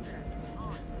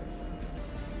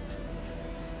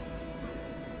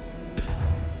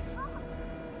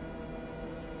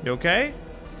 You okay?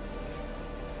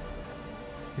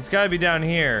 He's gotta be down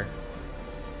here.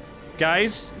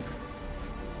 Guys?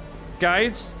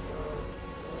 Guys?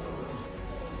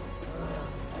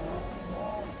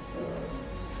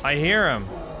 I hear him.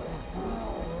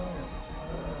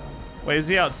 Wait, is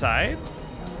he outside?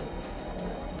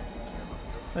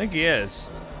 I think he is.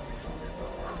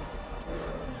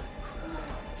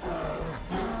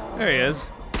 There he is.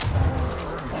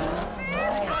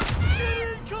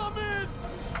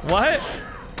 What?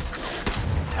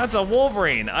 That's a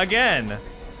Wolverine, again.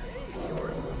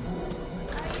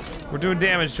 We're doing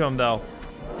damage to him, though.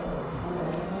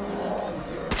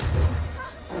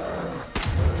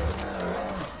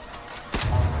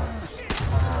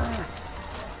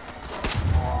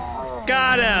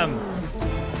 Got him!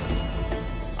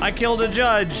 I killed a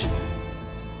judge.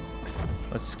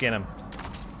 Let's skin him.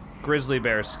 Grizzly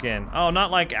bear skin. Oh, not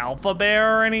like alpha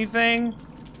bear or anything?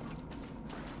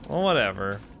 Well,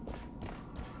 whatever.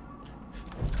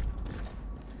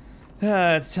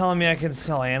 It's telling me I can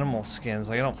sell animal skins.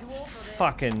 Like, I don't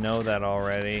fucking know that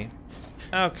already.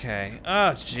 Okay.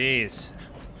 Oh, jeez.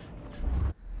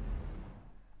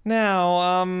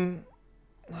 Now,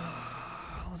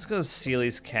 let's go to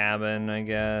Seely's cabin, I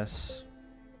guess.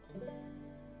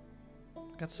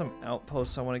 Got some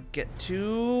outposts I want to get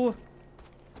to.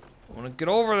 I want to get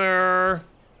over there.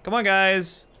 Come on,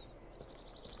 guys.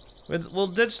 We'll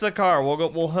ditch the car.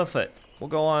 We'll hoof it. We'll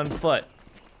go on foot.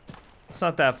 It's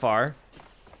not that far.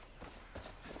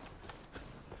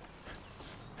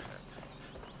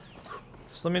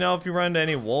 Just let me know if you run into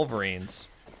any Wolverines.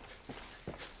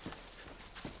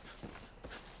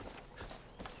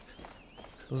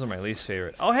 Those are my least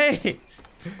favorite. Oh, hey!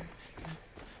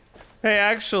 Hey,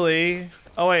 actually...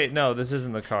 Oh, wait, no, this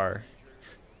isn't the car.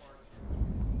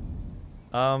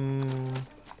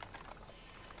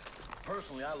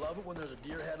 Personally, I love it when there's a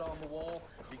deer head on the wall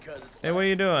because it's Hey, what are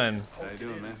you doing? How you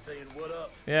doing, man?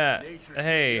 Yeah.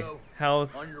 Hey, how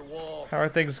are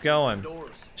things going?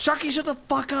 Sharky, shut the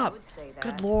fuck up!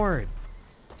 Good lord.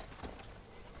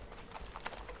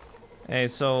 Hey,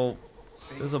 so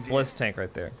there's a bliss tank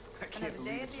right there.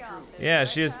 Yeah,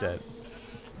 she is dead.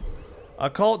 A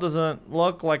cult doesn't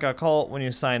look like a cult when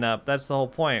you sign up. That's the whole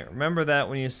point. Remember that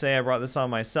when you say I brought this on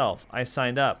myself. I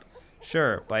signed up.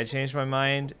 Sure, but I changed my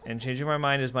mind, and changing my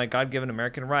mind is my God-given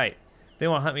American right. If they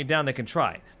want to hunt me down, they can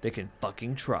try. They can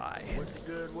fucking try. What's a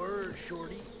good word,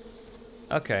 shorty?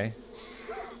 Okay.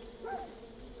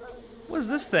 What is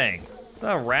this thing?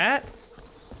 A rat?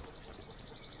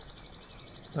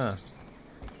 Huh.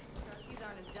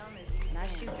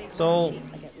 So,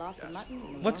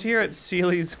 what's here at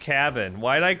Seely's cabin?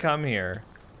 Why'd I come here?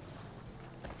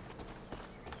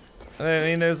 I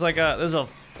mean, there's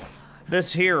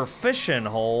this here fishing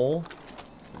hole.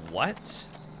 What?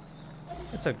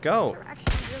 It's a goat.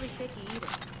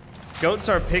 Goats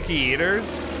are picky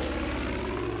eaters?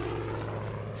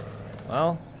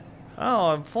 Well, oh,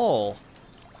 I'm full.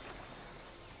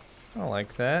 I don't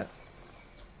like that.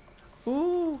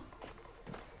 Ooh.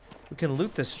 We can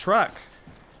loot this truck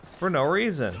for no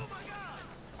reason.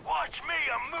 Watch me,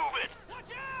 I'm moving.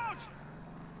 Watch out.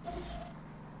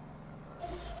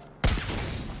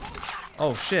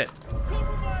 Oh shit.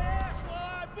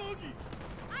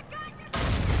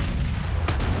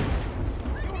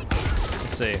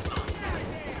 Let's see.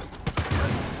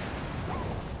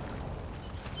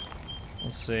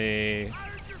 Let's see.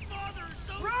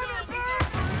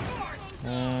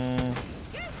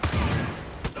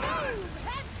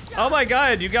 Oh my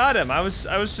god, you got him. I was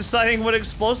deciding what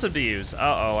explosive to use.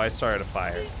 Uh-oh, I started a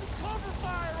fire.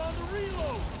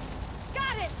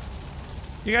 Got it.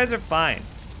 You guys are fine.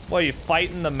 What, you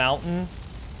fighting the mountain?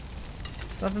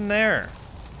 There's nothing there.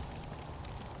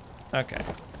 Okay.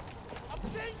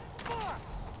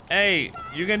 Hey,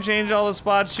 you can change all the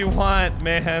spots you want,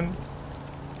 man.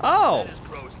 Oh,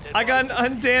 I got an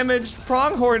undamaged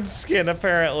pronghorn skin,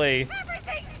 apparently.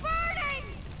 Everything's burning.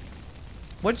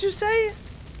 What'd you say?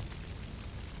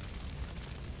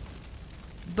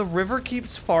 The river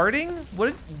keeps farting?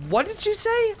 What did she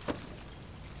say?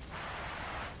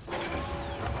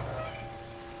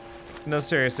 No,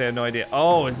 seriously, I have no idea.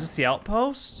 Oh, is this the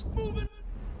outpost?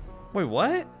 Wait,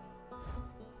 what?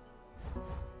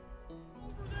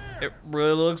 It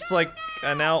really looks like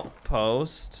an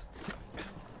outpost.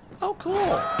 Oh,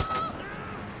 cool.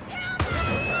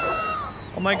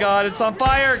 Oh my god, it's on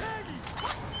fire!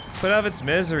 Put out its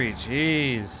misery,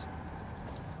 jeez.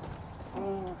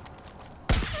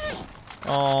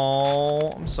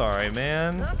 Oh, I'm sorry,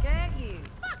 man.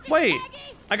 Wait,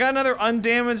 I got another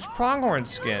undamaged pronghorn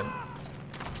skin.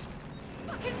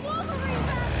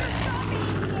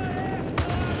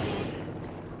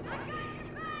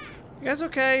 You guys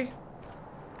okay?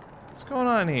 What's going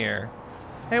on here?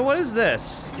 Hey, what is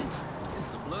this?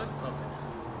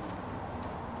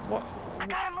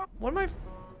 What am I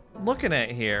looking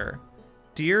at here?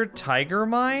 Deer Tiger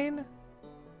Mine?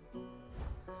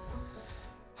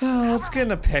 Let's get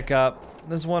in a pickup.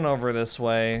 There's one over this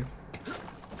way.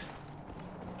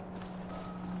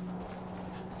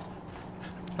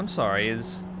 I'm sorry,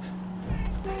 is...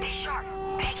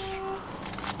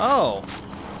 Oh.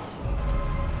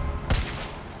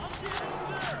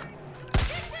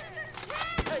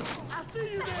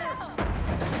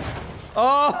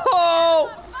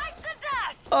 Oh!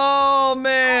 Oh,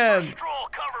 man!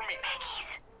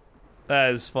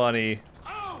 That is funny.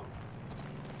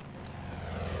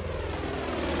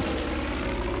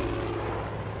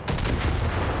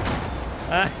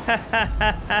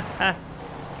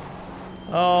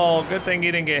 Oh, good thing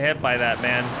you didn't get hit by that,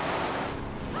 man.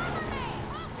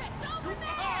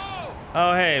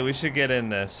 Oh, hey, we should get in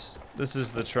this. This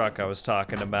is the truck I was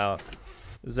talking about.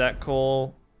 Is that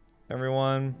cool,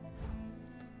 everyone?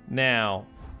 Now,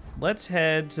 let's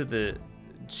head to the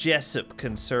Jessup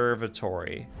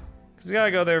Conservatory. Because we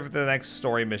gotta go there for the next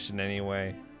story mission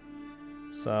anyway.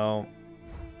 So,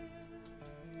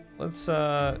 let's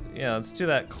do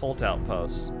that cult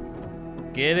outpost.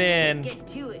 Get in. Let's get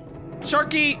to it.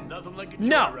 Sharky!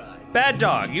 No! Bad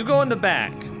dog, you go in the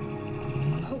back.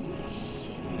 Holy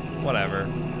shit. Whatever.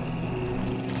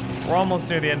 We're almost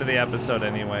near the end of the episode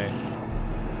anyway.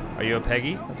 Are you a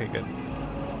Peggy? Okay, good.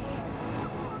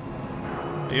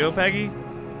 Are you a Peggy?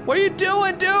 What are you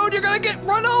doing, dude? You're gonna get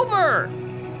run over!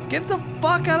 Get the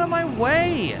fuck out of my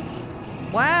way!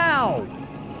 Wow!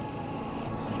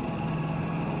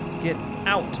 Get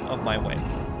out of my way.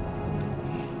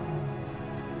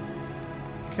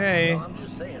 Okay. Well, I'm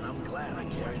just saying, I'm glad I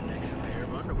carried an extra pair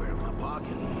of underwear in my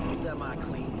pocket.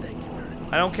 Semi-clean, thank you very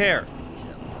much. I don't care.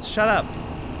 Shut up.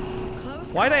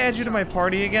 Why'd I add you to my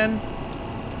party again?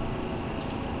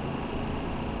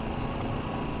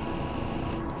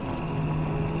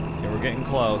 Okay, we're getting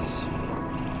close.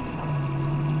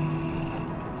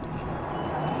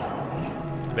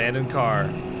 Abandoned car.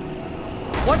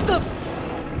 What the?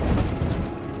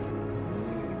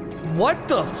 What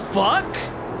the fuck?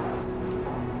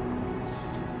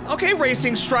 Okay,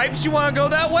 Racing Stripes, you wanna go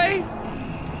that way?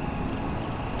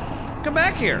 Come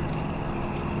back here.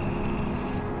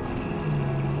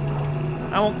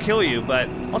 I won't kill you, but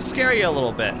I'll scare you a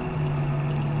little bit.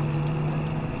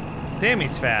 Damn,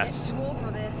 he's fast.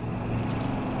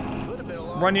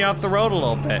 Run you off the road a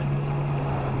little bit.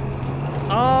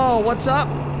 Oh, what's up,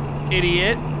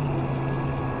 idiot?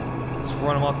 Let's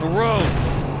run him off the road.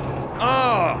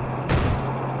 Oh.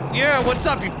 Yeah, what's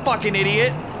up, you fucking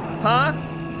idiot? Huh?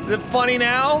 Is it funny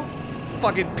now?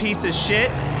 Fucking piece of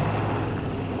shit.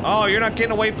 Oh, you're not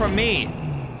getting away from me.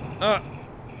 Oh.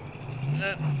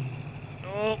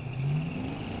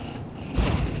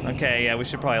 Okay, yeah, we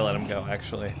should probably let him go,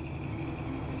 actually.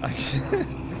 I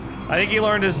think he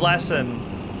learned his lesson.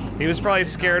 He was probably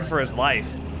scared for his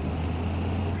life,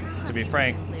 to be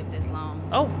frank.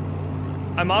 Oh,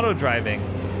 I'm auto-driving.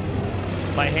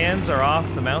 My hands are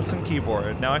off the mouse and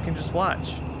keyboard. Now I can just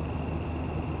watch.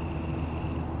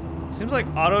 Seems like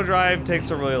auto-drive takes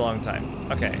a really long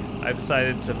time. Okay, I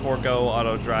decided to forego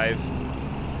auto-drive.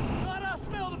 Thought I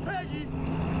smelled a Peggy.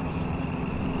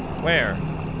 Where?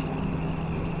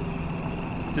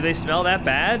 Do they smell that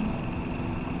bad? Could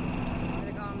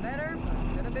have gone better, but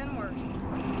could have been worse.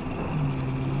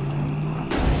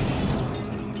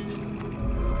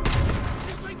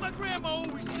 Just like my grandma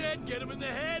always said, get them in the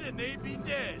head and they'd be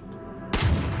dead.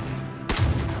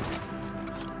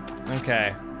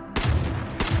 Okay.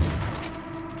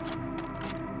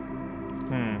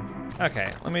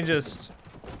 Okay, let me just...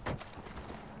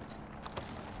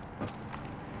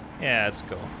 Yeah, it's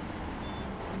cool.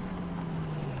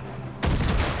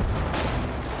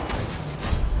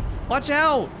 Watch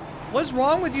out! What's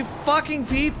wrong with you fucking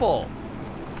people?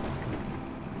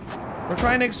 We're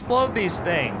trying to explode these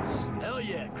things. Hell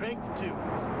yeah, crank the tunes.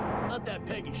 Not that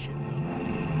Peggy shit, though.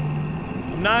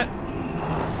 Not...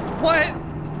 What?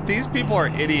 These people are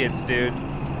idiots, dude.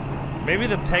 Maybe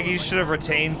the Peggies should have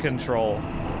retained control.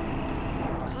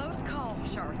 Close call,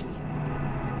 Sharky.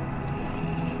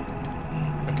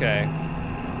 Okay.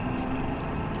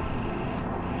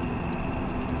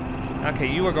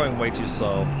 Okay, you are going way too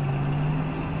slow.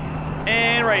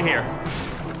 And right here.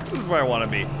 This is where I want to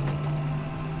be.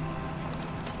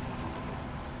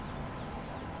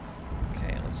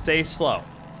 Okay, let's stay slow.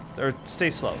 Or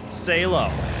stay slow. Stay low.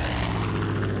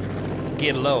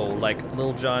 Get low like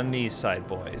Lil Jon Nee side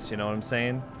boys. You know what I'm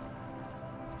saying?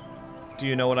 Do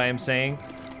you know what I am saying?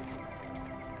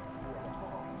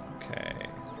 Okay.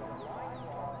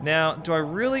 Now, do I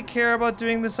really care about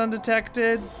doing this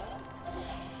undetected?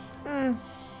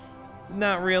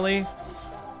 Not really.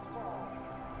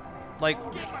 Like,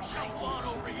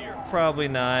 probably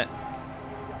not.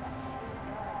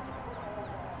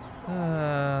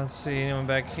 Let's see, anyone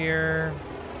back here?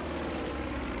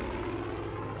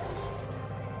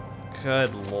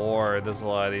 Good lord, there's a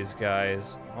lot of these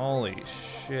guys. Holy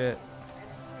shit.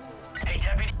 Hey,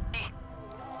 Deputy.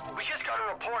 We just got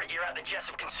a report you're at the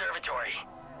Jessup Conservatory.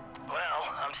 Well,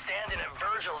 I'm standing at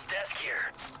Virgil's desk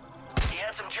here. He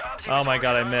had some jobs. Oh my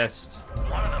god, I missed.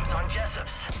 One of them's on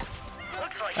Jessup's.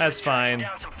 Looks like that's fine.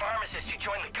 Down some pharmacist who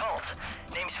joined the cult.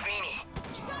 Name's Feeney.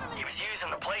 He was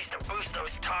using the place to boost those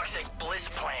toxic bliss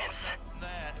plants.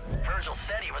 Virgil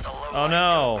said he was a low. Oh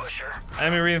no.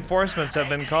 Enemy reinforcements have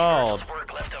been called.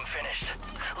 Work left unfinished.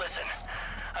 Listen,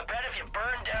 I bet if you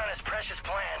burn down his precious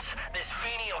plants, this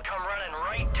Feeney will come running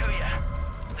right to you.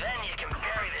 Then you can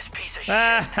bury this piece of shit.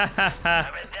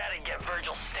 I bet that'd get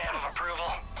Virgil's stamp of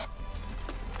approval.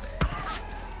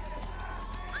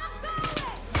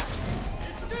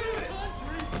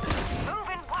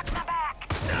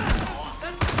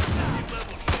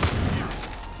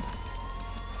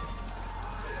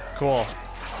 Cool.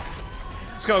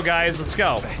 Let's go, guys. Let's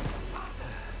go.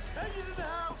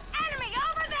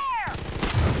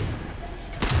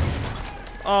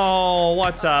 Oh,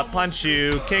 what's up? Punch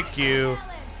you, kick you.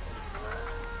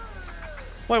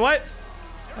 Wait, what?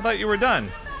 I thought you were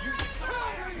done.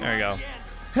 There you go.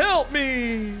 Help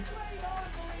me!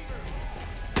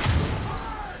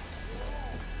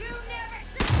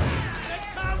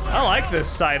 I like this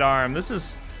sidearm. This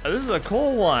is a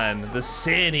cool one. The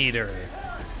Sin Eater.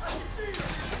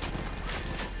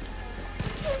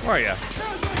 Where are you?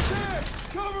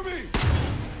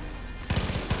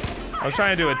 I was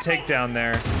trying to do a takedown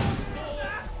there.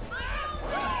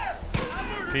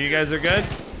 Okay, you guys are good?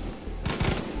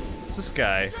 What's this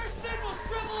guy?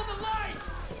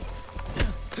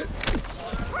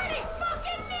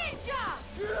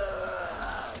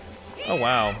 Oh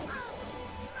wow.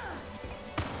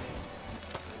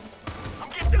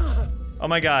 Oh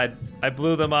my god, I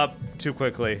blew them up too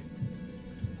quickly.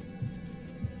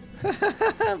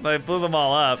 But I blew them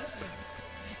all up.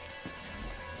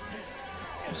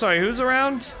 I'm sorry, who's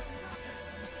around?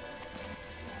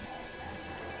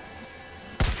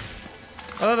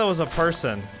 I thought that was a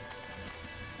person.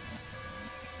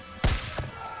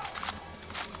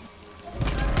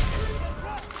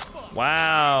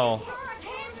 Wow.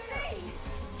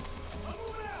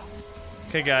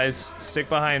 Okay guys, stick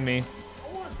behind me.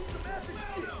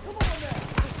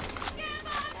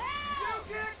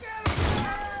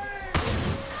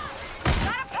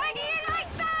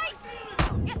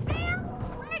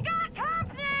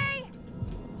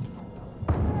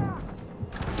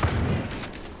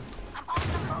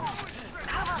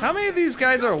 How many of these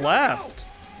guys are left?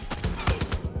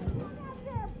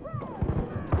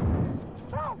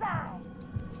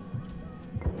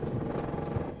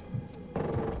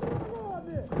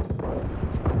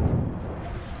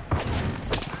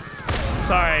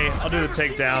 Sorry, I'll do the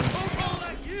takedown.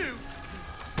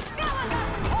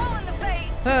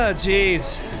 Oh,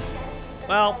 jeez.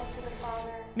 Well,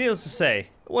 needless to say,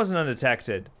 it wasn't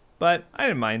undetected, but I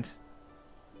didn't mind.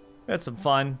 We had some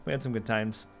fun, we had some good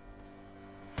times.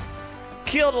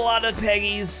 Killed a lot of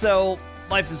Peggies, so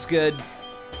life is good.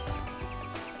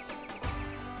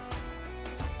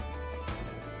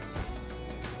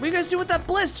 What do you guys do with that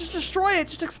bliss? Just destroy it,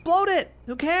 just explode it.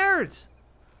 Who cares?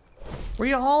 Where are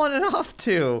you hauling it off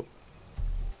to?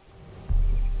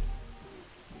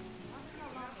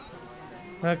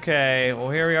 Okay, well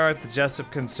here we are at the Jessup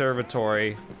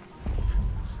Conservatory.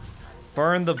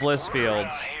 Burn the bliss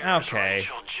fields. Okay.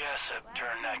 Jessup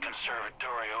turned that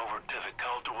conservatory over to the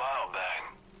cult a while back.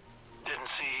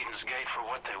 Didn't see Eden's Gate for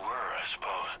what they were, I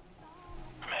suppose.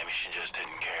 Maybe she just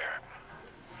didn't care.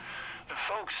 The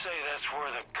folks say that's where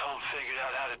the cult figured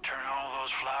out how to turn all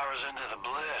those flowers into the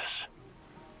bliss.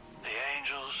 The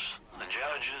angels, the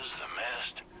judges, the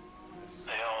mist,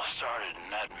 they all started in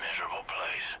that miserable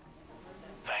place.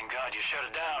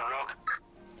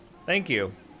 Thank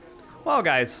you. Well,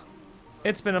 guys,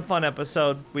 it's been a fun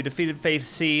episode. We defeated Faith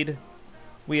Seed.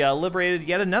 We liberated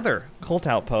yet another cult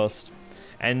outpost.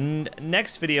 And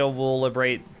next video, we'll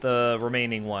liberate the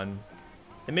remaining one.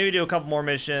 And maybe do a couple more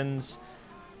missions.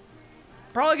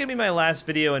 Probably gonna be my last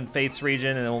video in Faith's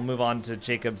region, and then we'll move on to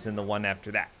Jacob's in the one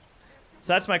after that.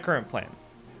 So that's my current plan.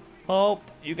 Hope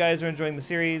you guys are enjoying the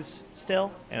series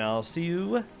still, and I'll see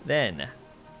you then.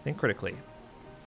 Think critically.